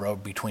of Deborah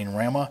between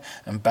Ramah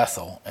and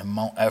Bethel and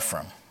Mount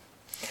Ephraim.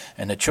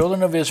 And the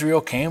children of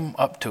Israel came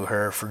up to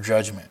her for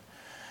judgment.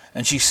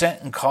 And she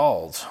sent and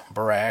called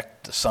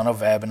Barak, the son of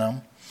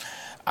Abinum,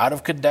 out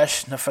of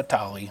Kadesh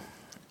Naphtali,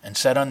 and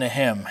said unto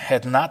him,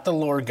 Hath not the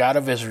Lord God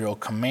of Israel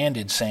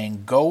commanded,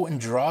 saying, Go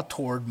and draw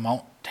toward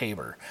Mount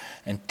Tabor,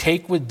 and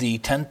take with thee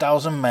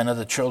 10,000 men of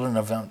the children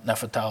of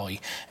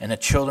Naphtali and the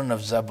children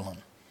of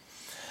Zebulun?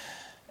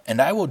 And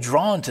I will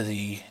draw unto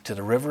thee to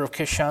the river of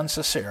Kishon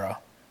Sisera,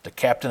 the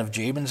captain of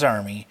Jabin's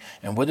army,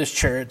 and with his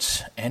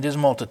chariots and his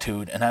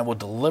multitude, and I will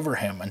deliver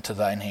him into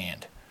thine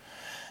hand.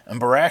 And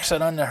Barak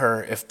said unto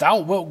her, If thou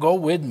wilt go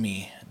with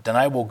me, then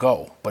I will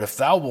go. But if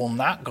thou wilt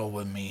not go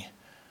with me,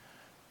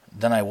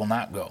 then I will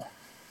not go.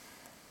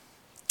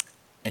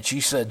 And she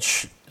said,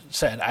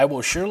 I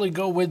will surely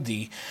go with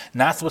thee,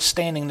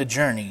 notwithstanding the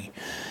journey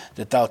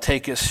that thou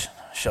takest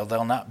shall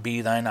thou not be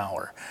thine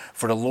hour.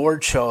 For the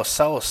Lord shall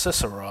sell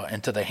Sisera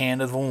into the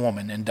hand of a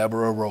woman. And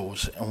Deborah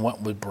arose and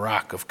went with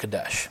Barak of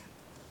Kadesh.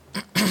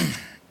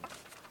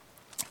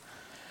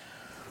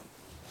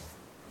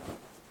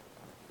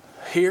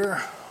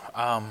 Here,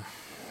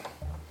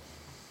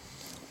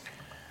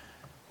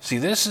 see,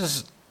 this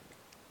is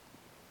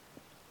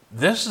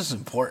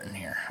important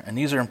here, and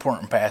these are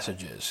important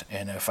passages.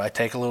 And if I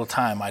take a little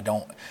time,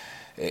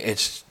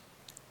 it's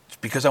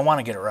because I want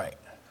to get it right.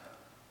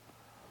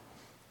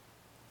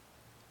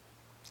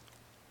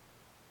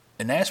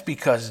 And that's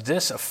because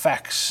these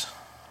affect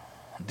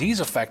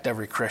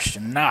every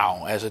Christian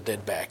now as it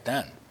did back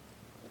then.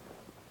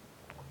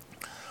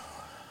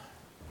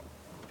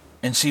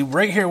 And see,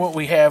 right here what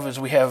we have is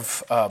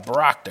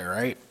Barak there,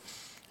 right?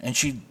 And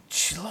she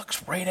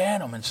looks right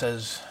at him and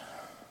says,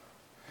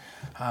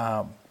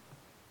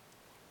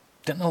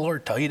 didn't the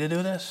Lord tell you to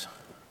do this?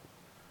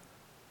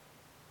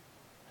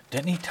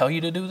 Didn't he tell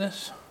you to do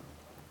this?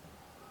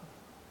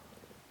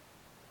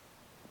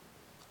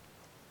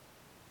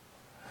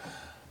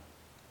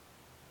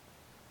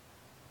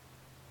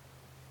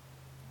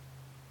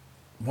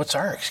 What's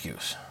our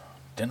excuse?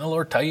 Didn't the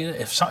Lord tell you?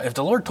 If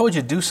the Lord told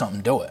you to do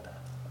something, do it.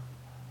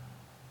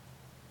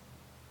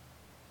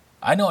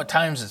 I know at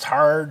times it's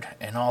hard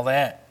and all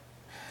that,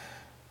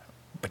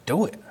 but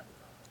do it.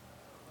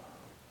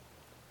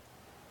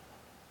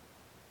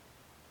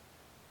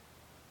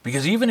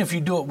 Because even if you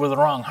do it with the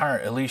wrong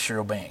heart, at least you're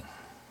obeying.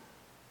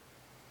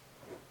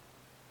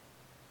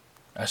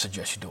 I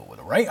suggest you do it with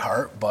the right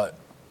heart, but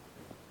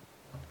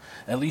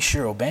at least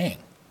you're obeying.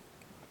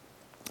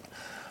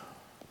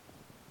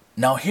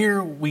 Now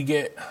here we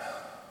get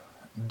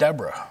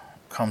Deborah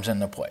comes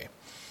into play.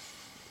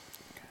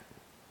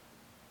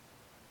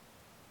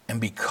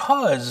 And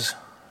because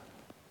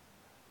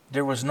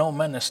there was no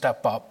men to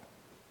step up,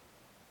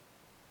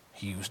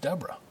 he used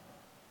Deborah.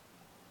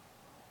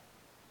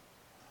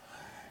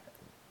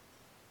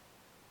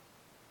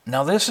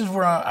 Now this is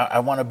where I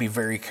want to be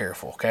very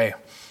careful, okay?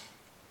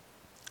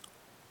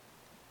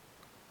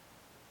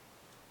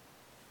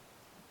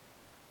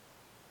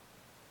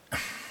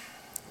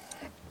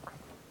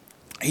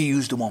 He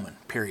used a woman,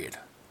 period.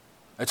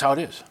 That's how it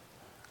is.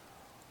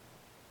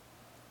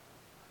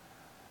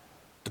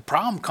 The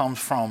problem comes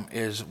from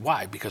is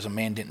why? Because a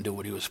man didn't do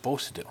what he was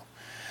supposed to do.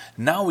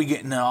 Now we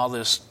get into all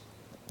this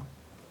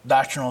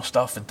doctrinal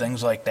stuff and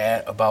things like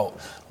that about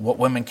what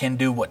women can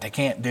do, what they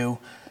can't do.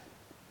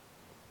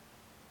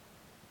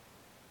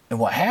 And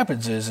what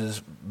happens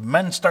is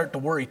men start to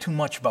worry too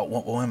much about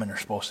what women are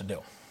supposed to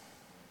do.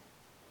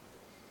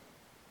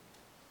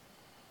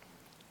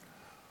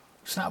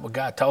 It's not what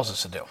God tells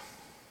us to do.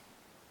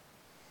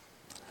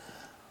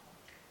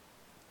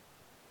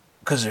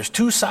 Because there's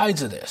two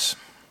sides of this.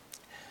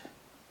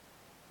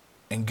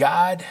 And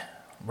God,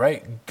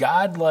 right?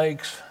 God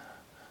likes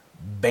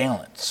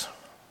balance.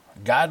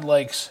 God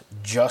likes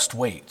just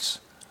weights.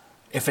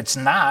 If it's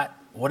not,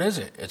 what is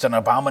it? It's an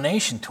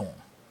abomination to him.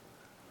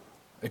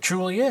 It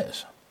truly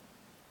is.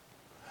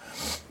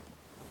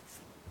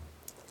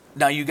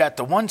 Now you got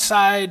the one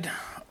side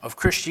of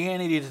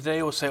Christianity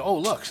today will say, oh,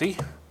 look, see,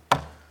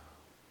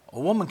 a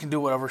woman can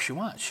do whatever she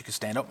wants. She could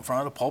stand up in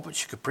front of the pulpit,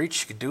 she could preach,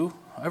 she could do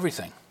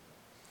everything.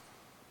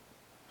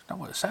 Not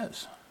what it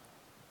says.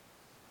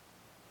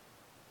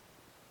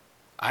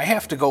 I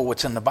have to go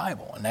what's in the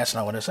Bible, and that's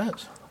not what it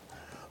says.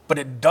 But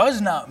it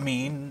does not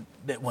mean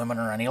that women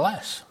are any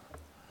less.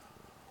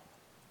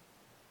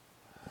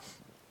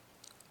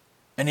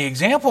 And the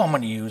example I'm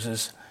going to use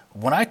is,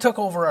 when I took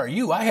over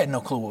RU, I had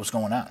no clue what was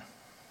going on.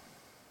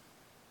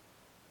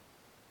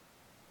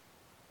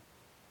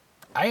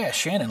 I asked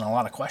Shannon a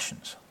lot of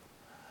questions.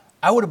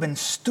 I would have been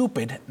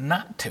stupid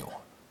not to.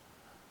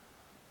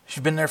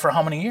 She's been there for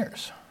how many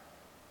years?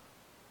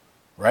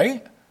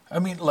 Right? I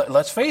mean,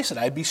 let's face it,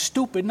 I'd be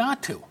stupid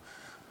not to.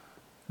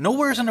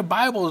 Nowhere in the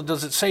Bible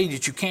does it say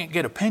that you can't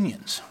get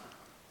opinions.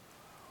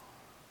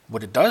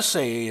 What it does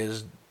say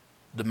is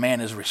the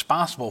man is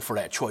responsible for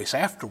that choice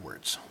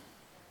afterwards.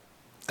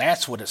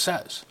 That's what it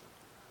says.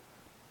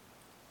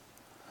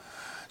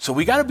 So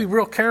we got to be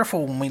real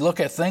careful when we look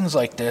at things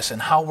like this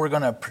and how we're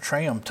going to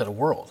portray them to the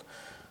world.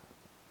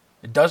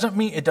 It doesn't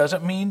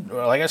mean,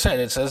 like I said,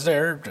 it says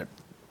there, that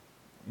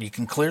you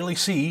can clearly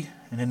see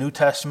in the New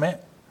Testament,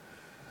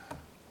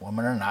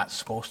 women are not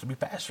supposed to be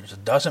pastors.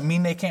 It doesn't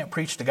mean they can't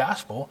preach the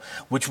gospel,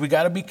 which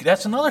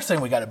that's another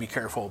thing we got to be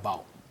careful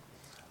about.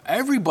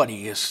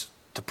 Everybody is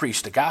to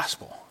preach the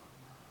gospel.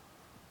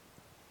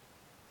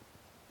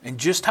 And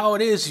just how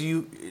it is,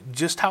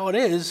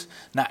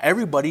 not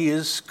everybody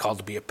is called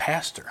to be a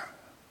pastor.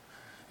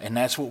 And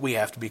that's what we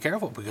have to be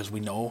careful, because we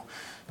know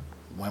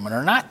women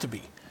are not to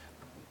be.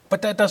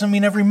 But that doesn't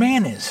mean every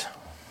man is.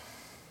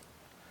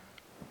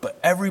 But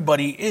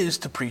everybody is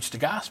to preach the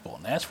gospel.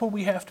 And that's where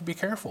we have to be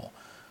careful.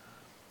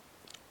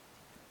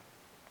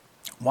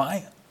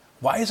 Why?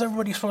 Why is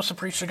everybody supposed to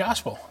preach the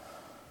gospel?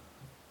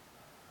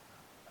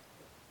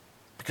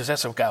 Because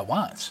that's what God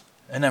wants.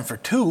 And then for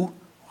two,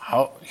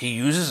 how he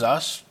uses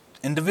us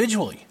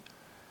individually.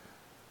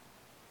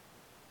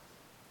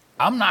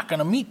 I'm not going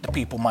to meet the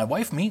people my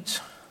wife meets.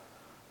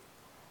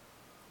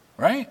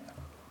 Right?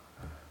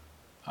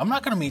 I'm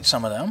not going to meet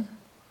some of them.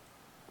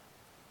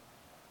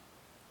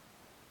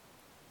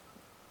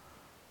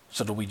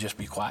 So do we just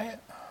be quiet?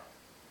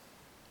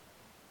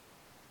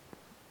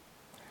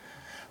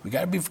 We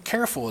got to be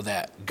careful of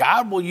that.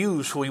 God will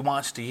use who he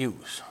wants to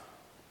use.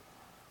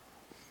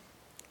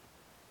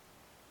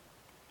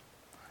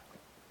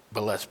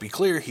 But let's be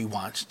clear, he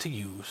wants to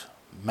use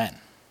men.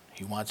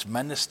 He wants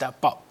men to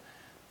step up.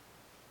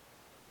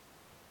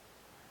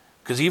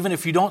 Because even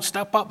if you don't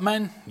step up,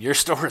 men, you're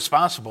still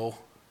responsible.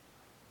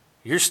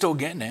 You're still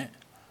getting it.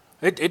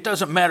 It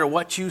doesn't matter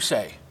what you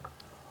say.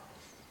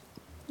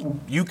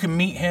 You can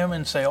meet him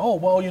and say, oh,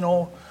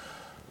 well,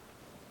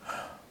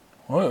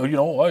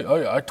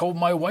 I told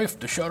my wife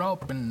to shut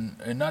up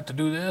and not to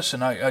do this,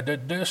 and I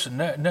did this and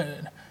that, and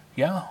that.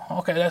 Yeah,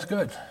 okay, that's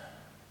good.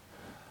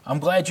 I'm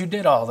glad you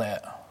did all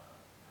that.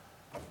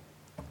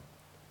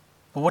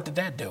 But what did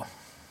that do?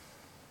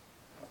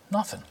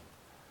 Nothing.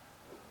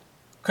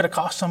 Could have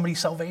cost somebody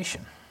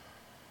salvation.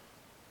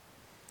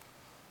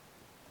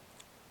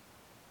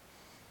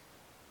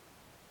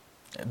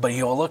 But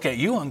he'll look at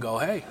you and go,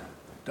 hey,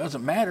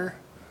 doesn't matter.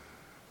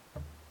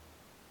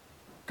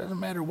 Doesn't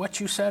matter what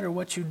you said or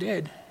what you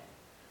did.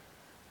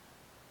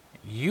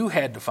 You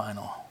had the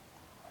final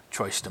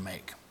choice to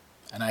make.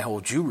 And I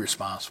hold you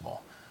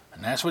responsible.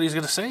 And that's what he's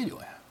going to say to you.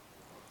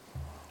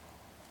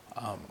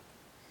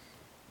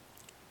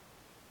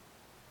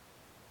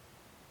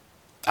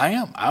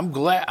 I'm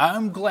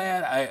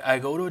glad I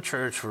go to a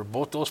church where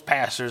both those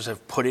pastors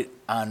have put it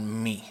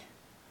on me.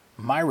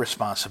 My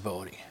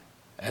responsibility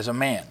as a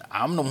man.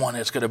 I'm the one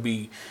that's going to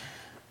be.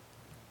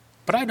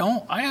 But I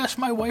don't. I ask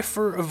my wife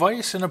for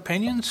advice and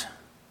opinions.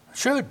 I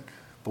should.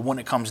 But when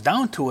it comes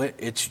down to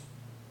it,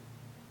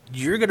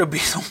 you're going to be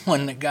the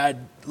one that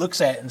God looks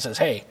at and says,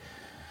 hey,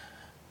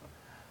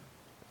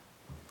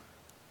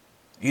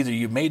 either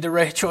you made the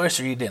right choice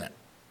or you didn't.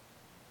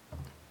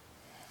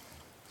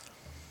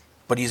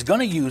 But he's going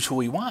to use who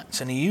he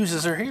wants, and he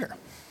uses her here.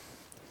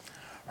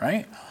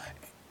 Right?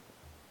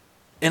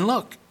 And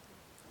look,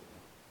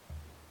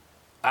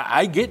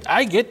 I get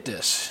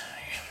this.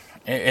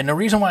 And the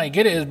reason why I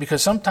get it is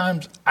because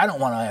sometimes I don't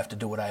want to have to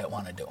do what I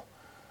want to do.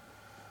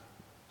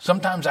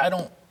 Sometimes I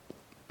don't.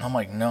 I'm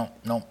like, no.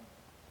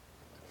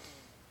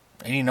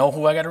 And you know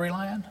who I got to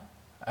rely on?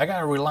 I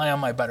got to rely on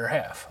my better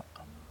half.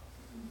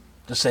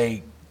 To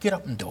say, get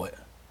up and do it.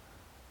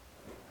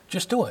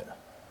 Just do it.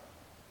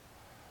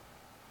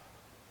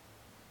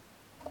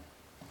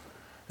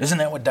 Isn't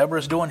that what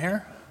Deborah's doing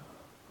here?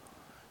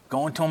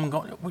 Going to him and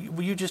going,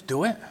 will you just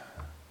do it?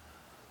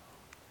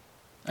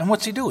 And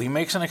what's he do? He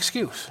makes an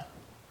excuse.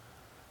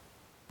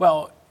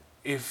 Well,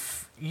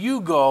 if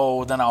you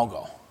go, then I'll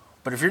go.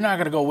 But if you're not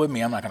going to go with me,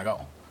 I'm not going to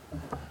go.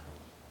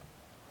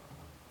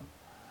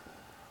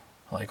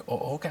 Like,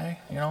 oh, okay,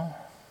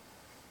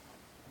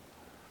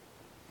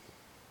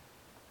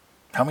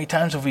 How many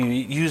times have we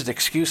used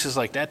excuses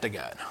like that to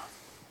God?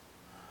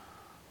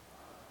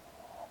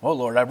 Well,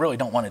 Lord, I really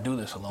don't want to do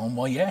this alone.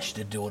 Well, you asked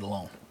you to do it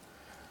alone.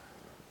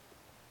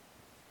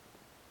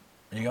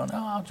 And you go,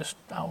 no,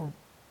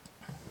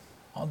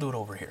 I'll do it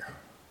over here.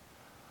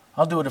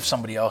 I'll do it if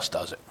somebody else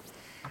does it.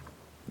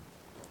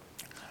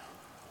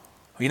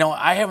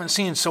 I haven't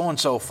seen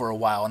so-and-so for a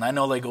while, and I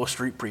know they go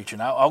street preaching.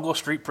 I'll go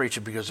street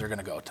preaching because they're going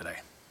to go today.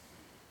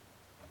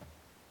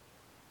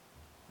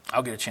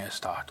 I'll get a chance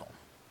to talk to them.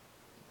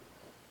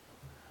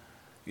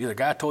 Either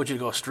God told you to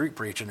go street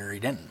preaching or he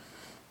didn't.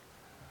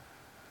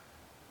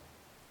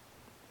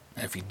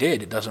 And if he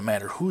did, it doesn't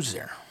matter who's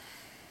there.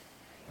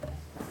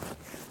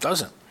 It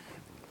doesn't.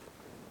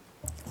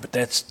 But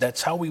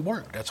that's how we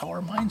work. That's how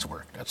our minds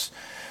work. That's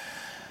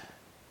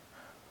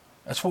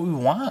what we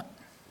want.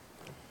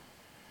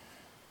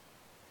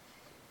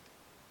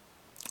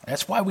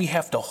 That's why we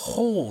have to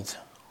hold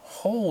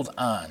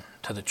on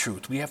to the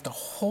truth. We have to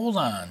hold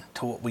on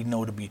to what we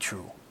know to be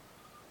true.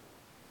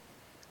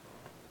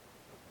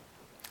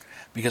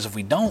 Because if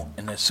we don't,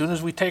 and as soon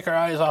as we take our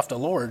eyes off the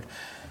Lord,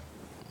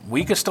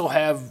 we could still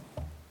have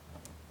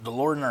the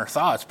Lord in our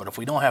thoughts, but if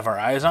we don't have our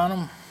eyes on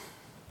him,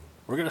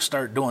 we're going to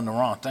start doing the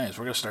wrong things.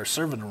 We're going to start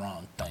serving the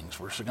wrong things.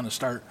 We're going to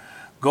start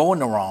going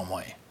the wrong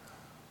way.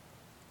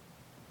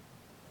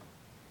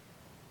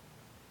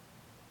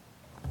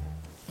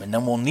 And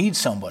then we'll need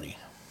somebody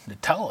to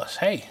tell us,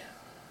 hey,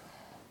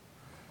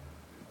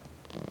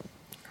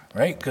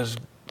 right? Because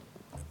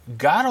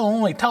God will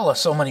only tell us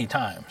so many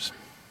times.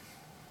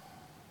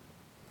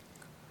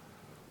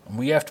 And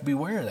we have to be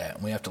aware of that,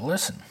 and we have to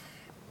listen.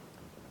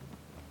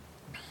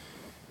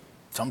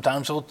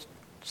 Sometimes he'll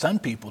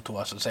send people to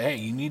us and say, hey,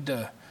 you need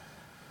to,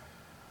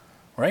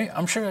 right?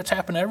 I'm sure it's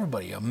happened to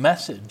everybody, a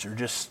message or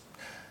just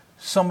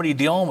somebody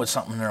dealing with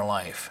something in their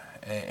life.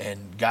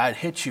 And God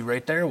hits you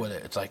right there with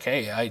it. It's like,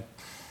 hey,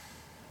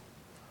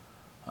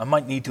 I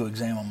might need to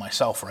examine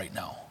myself right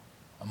now.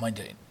 I might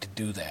need to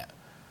do that.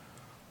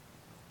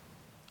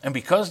 And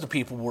because the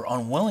people were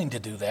unwilling to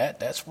do that,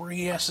 that's where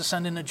he has to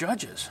send in the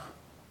judges.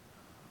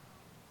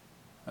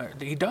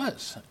 He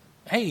does.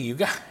 Hey, you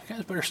guys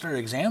better start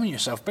examining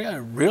yourself. You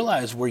better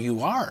realize where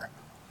you are.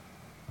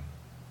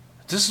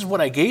 This is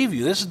what I gave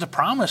you. This is the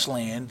promised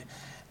land,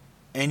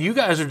 and you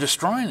guys are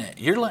destroying it.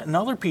 You're letting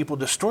other people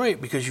destroy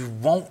it because you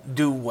won't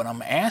do what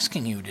I'm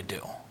asking you to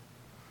do.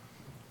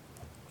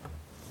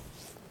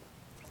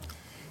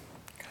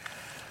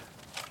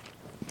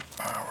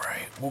 All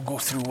right, we'll go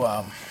through,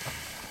 I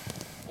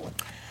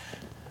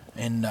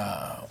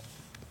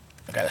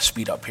got to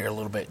speed up here a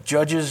little bit.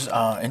 Judges,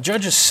 in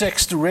Judges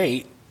 6 through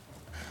 8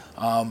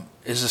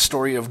 is the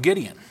story of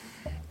Gideon.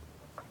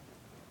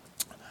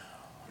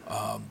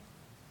 And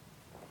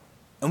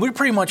we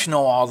pretty much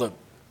know the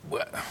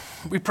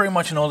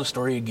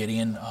story of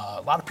Gideon.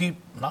 A lot of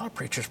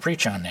preachers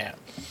preach on that,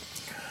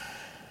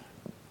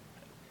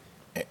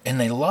 and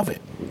they love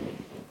it.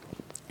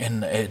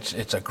 And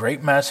it's a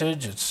great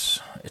message.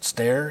 It's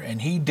there,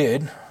 and he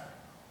did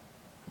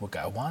what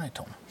God wanted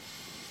to him.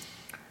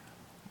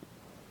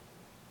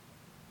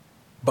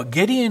 But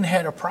Gideon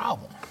had a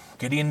problem.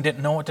 Gideon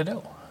didn't know what to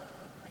do.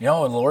 The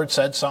Lord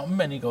said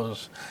something, and he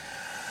goes,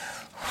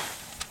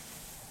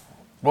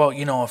 well,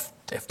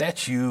 if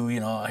that's you,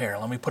 here,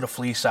 let me put a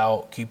fleece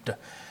out, keep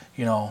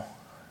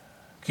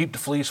the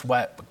fleece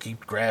wet, but keep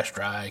the grass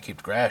dry, keep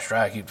the grass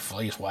dry, keep the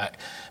fleece wet.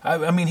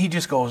 I mean, he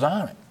just goes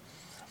on it.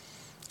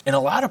 And a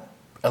lot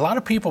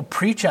of people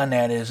preach on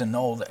that and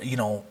know that,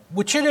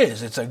 which it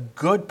is. It's a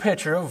good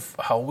picture of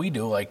how we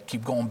do, like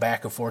keep going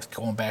back and forth,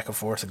 going back and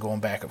forth, and going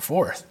back and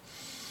forth.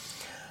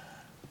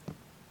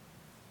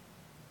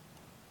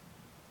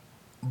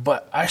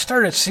 But I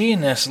started seeing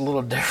this a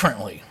little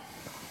differently.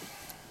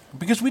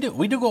 Because we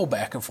do go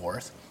back and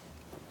forth.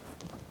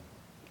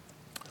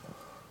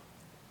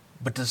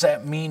 But does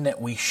that mean that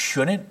we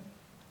shouldn't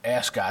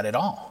ask God at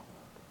all?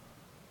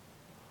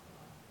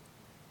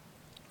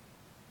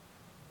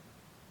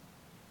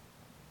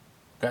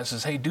 God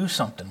says, hey, do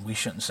something. We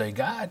shouldn't say,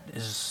 God,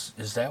 is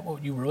that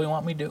what you really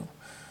want me to do?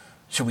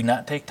 Should we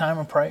not take time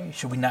and pray?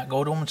 Should we not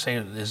go to him and say,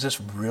 is this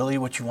really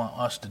what you want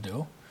us to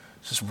do?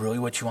 Is this really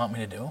what you want me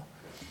to do?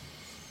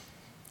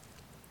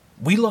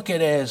 We look at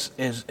it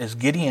as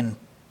Gideon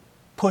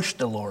pushed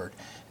the Lord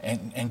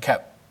and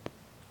kept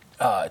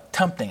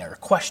tempting or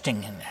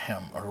questioning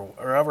him or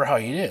wherever how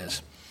he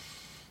is.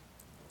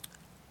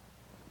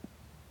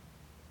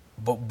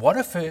 But what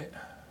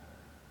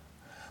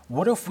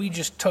if we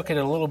just took it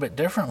a little bit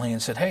differently and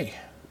said, hey,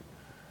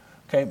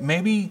 okay,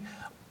 maybe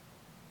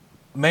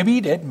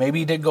he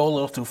did go a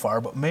little too far,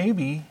 but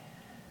maybe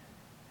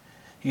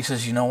he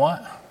says, you know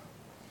what?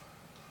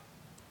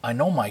 I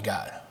know my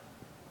God.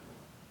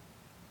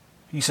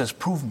 He says,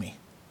 prove me.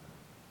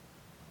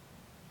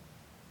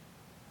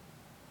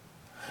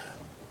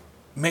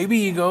 Maybe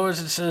he goes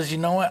and says, you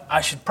know what?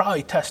 I should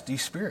probably test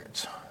these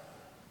spirits.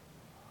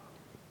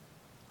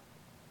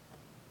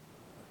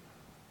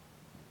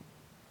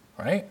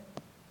 Right?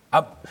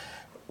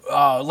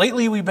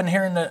 Lately, we've been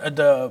hearing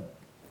the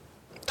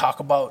talk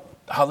about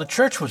how the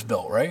church was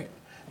built, right?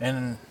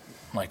 And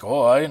like,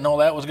 I didn't know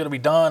that was going to be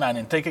done. I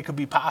didn't think it could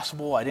be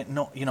possible. I didn't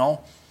know,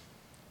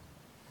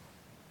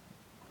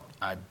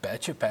 I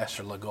bet you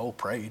Pastor Legault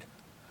prayed.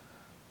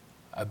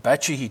 I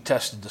bet you he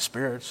tested the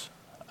spirits.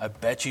 I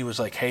bet you he was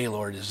like, hey,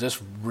 Lord, is this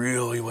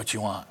really what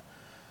you want?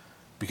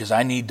 Because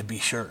I need to be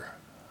sure.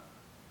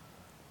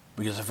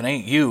 Because if it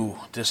ain't you,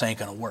 this ain't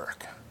going to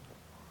work.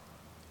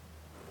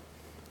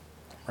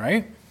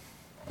 Right?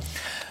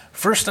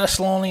 1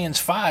 Thessalonians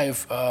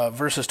 5,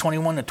 verses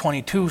 21 to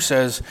 22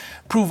 says,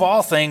 prove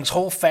all things,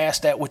 hold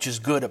fast that which is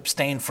good,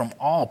 abstain from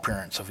all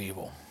appearance of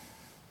evil.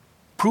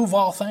 Prove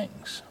all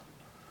things.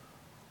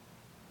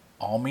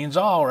 All means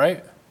all,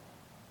 right?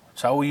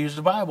 That's how we use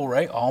the Bible,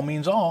 right? All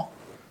means all.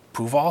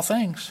 Prove all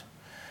things.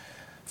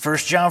 1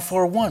 John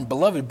 4:1,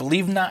 beloved,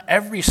 believe not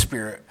every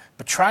spirit,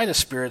 but try the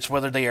spirits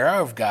whether they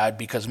are of God,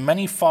 because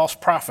many false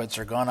prophets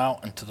are gone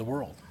out into the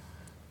world.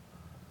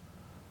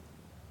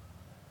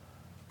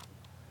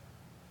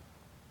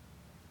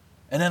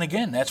 And then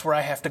again, that's where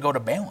I have to go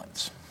to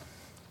balance.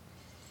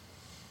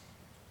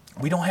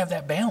 We don't have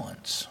that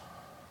balance.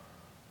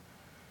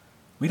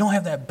 We don't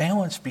have that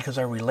balance because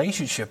our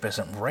relationship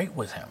isn't right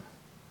with him.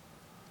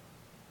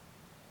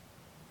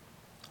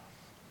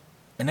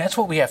 And that's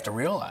what we have to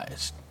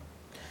realize.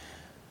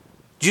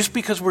 Just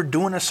because we're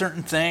doing a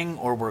certain thing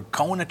or we're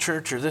going to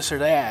church or this or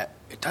that,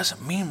 it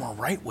doesn't mean we're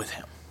right with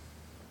him.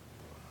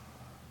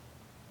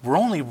 We're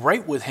only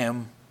right with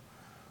him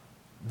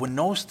when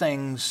those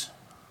things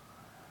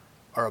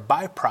are a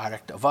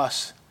byproduct of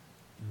us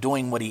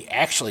doing what he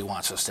actually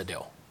wants us to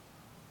do.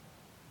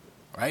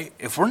 Right?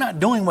 If we're not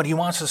doing what he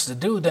wants us to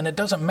do, then it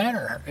doesn't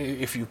matter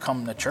if you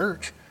come to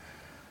church.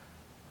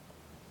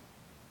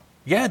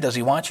 Yeah, does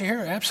he want you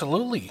here?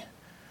 Absolutely.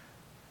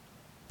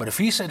 But if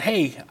he said,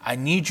 hey, I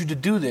need you to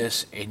do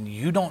this, and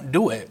you don't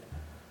do it,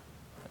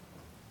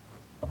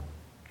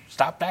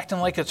 stop acting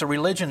like it's a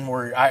religion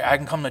where I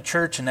can come to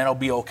church and that'll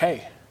be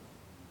okay.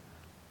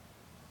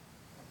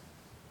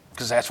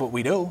 Because that's what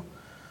we do.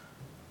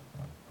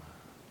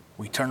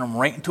 We turn them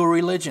right into a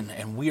religion,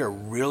 and we are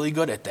really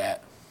good at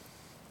that.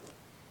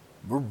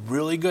 We're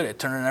really good at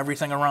turning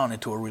everything around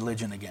into a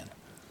religion again,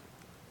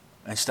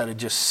 instead of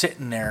just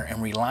sitting there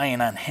and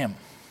relying on him.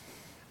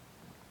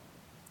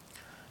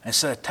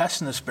 Instead of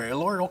testing the Spirit,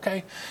 Lord,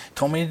 okay,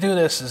 told me to do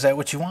this. Is that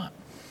what you want?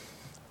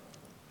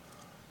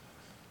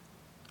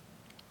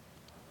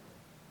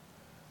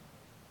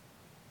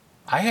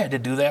 I had to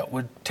do that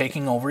with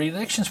taking over the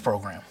addictions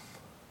program.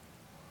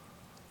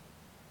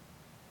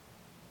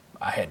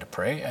 I had to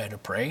pray.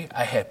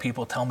 I had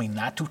people tell me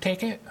not to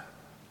take it.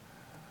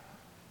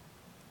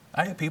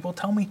 I had people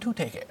tell me to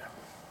take it.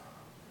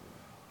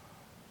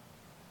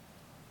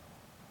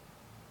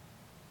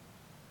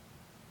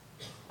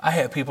 I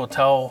had people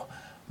tell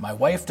my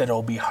wife that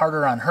it'll be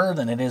harder on her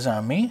than it is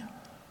on me.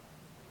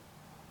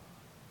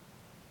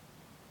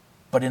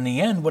 But in the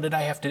end, what did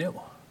I have to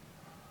do?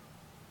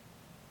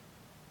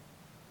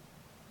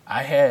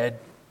 I had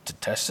to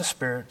test the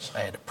spirits.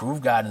 I had to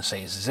prove God and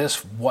say, is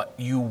this what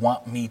you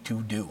want me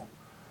to do?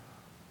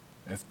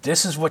 If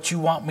this is what you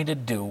want me to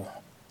do,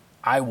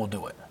 I will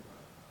do it.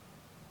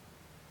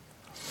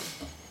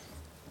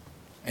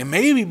 And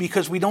maybe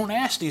because we don't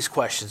ask these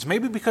questions,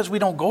 maybe because we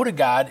don't go to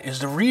God is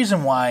the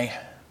reason why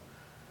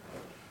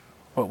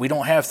we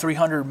don't have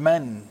 300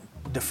 men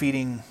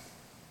defeating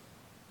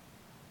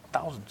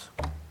thousands.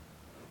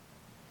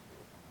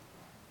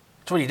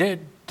 That's what he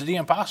did to the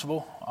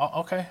impossible.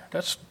 Okay,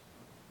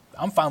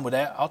 I'm fine with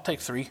that. I'll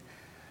take 3.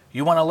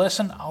 You want to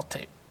listen?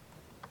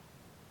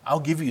 I'll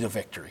give you the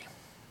victory.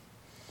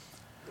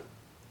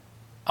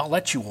 I'll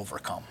let you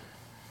overcome.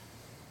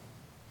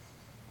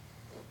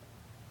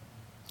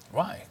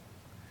 Why?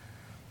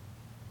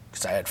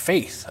 Because I had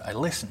faith. I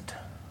listened.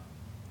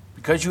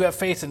 Because you have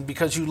faith and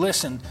because you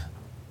listened,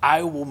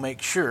 I will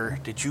make sure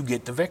that you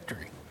get the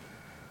victory.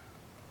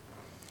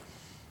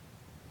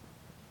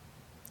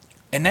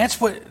 And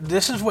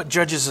this is what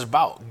Judges is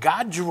about.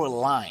 God drew a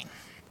line.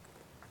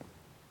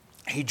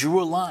 He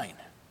drew a line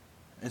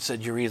and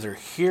said, you're either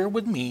here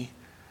with me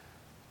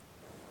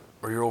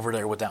or you're over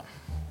there with them.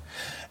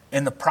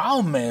 And the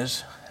problem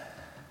is,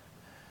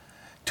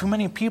 too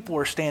many people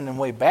are standing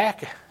way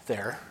back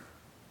there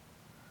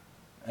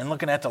and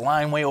looking at the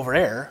line way over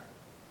there.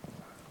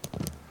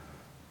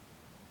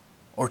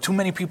 Or too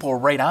many people are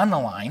right on the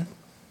line.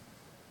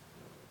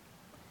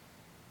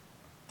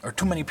 Or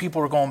too many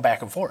people are going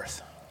back and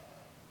forth.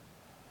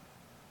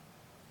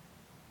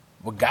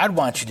 What God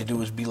wants you to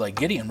do is be like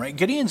Gideon, right?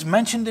 Gideon's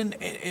mentioned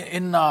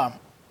in Hall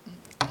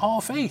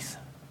of Faith.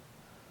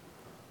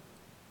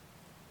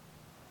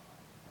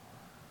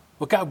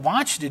 What God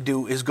wants you to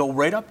do is go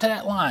right up to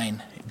that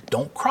line.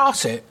 Don't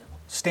cross it.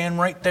 Stand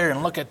right there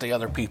and look at the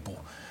other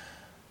people.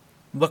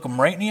 Look them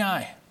right in the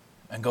eye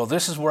and go,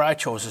 this is where I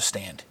chose to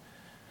stand.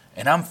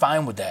 And I'm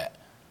fine with that.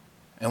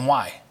 And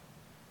why?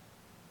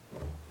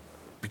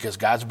 Because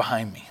God's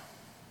behind me.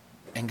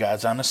 And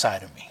God's on the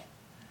side of me.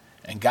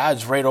 And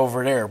God's right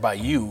over there by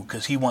you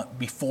because he went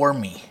before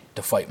me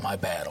to fight my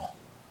battle.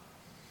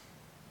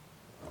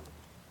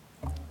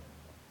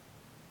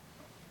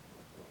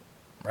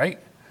 Right?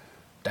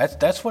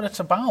 That's what it's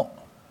about.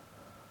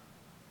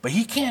 But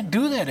he can't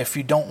do that if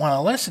you don't want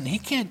to listen. He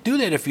can't do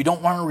that if you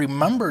don't want to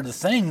remember the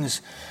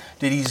things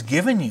that he's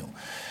given you.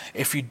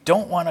 If you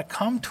don't want to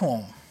come to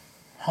him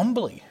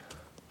humbly.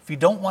 If you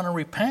don't want to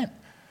repent.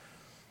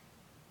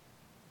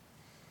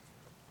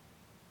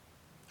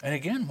 And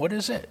again, what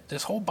is it?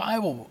 This whole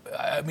Bible,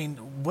 I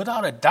mean,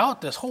 without a doubt,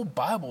 this whole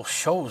Bible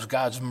shows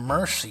God's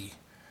mercy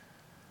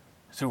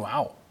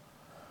throughout.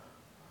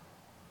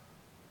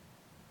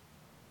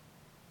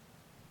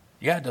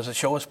 Yeah, does it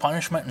show his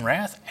punishment and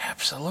wrath?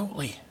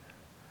 Absolutely.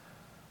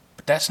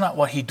 But that's not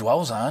what he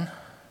dwells on.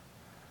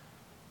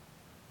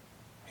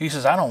 He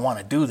says, I don't want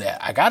to do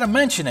that. I got to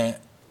mention it,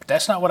 but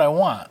that's not what I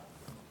want.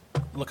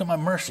 Look at my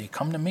mercy.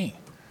 Come to me.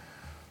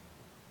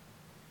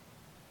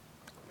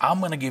 I'm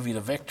going to give you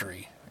the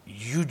victory.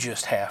 You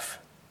just have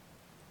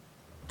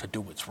to do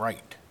what's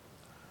right.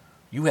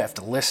 You have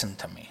to listen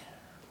to me.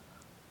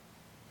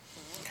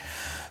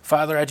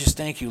 Father, I just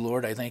thank you,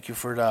 Lord. I thank you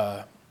for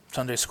the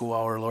Sunday school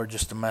hour, Lord,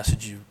 just the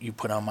message you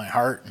put on my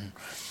heart. And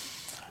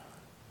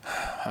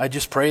I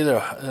just pray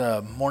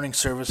the morning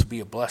service will be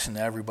a blessing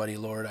to everybody,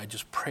 Lord. I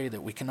just pray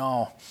that we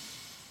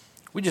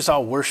just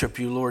all worship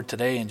you, Lord,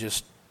 today and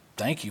just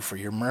thank you for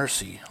your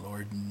mercy,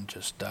 Lord. And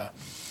just,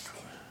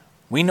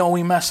 we know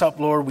we mess up,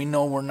 Lord. We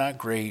know we're not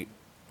great.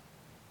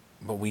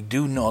 But we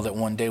do know that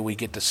one day we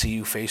get to see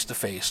you face to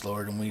face,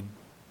 Lord. And we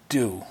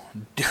do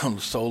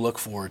so look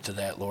forward to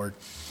that, Lord.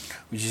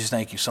 We just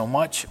thank you so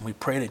much. And we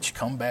pray that you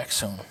come back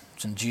soon.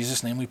 It's in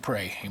Jesus' name we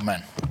pray.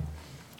 Amen.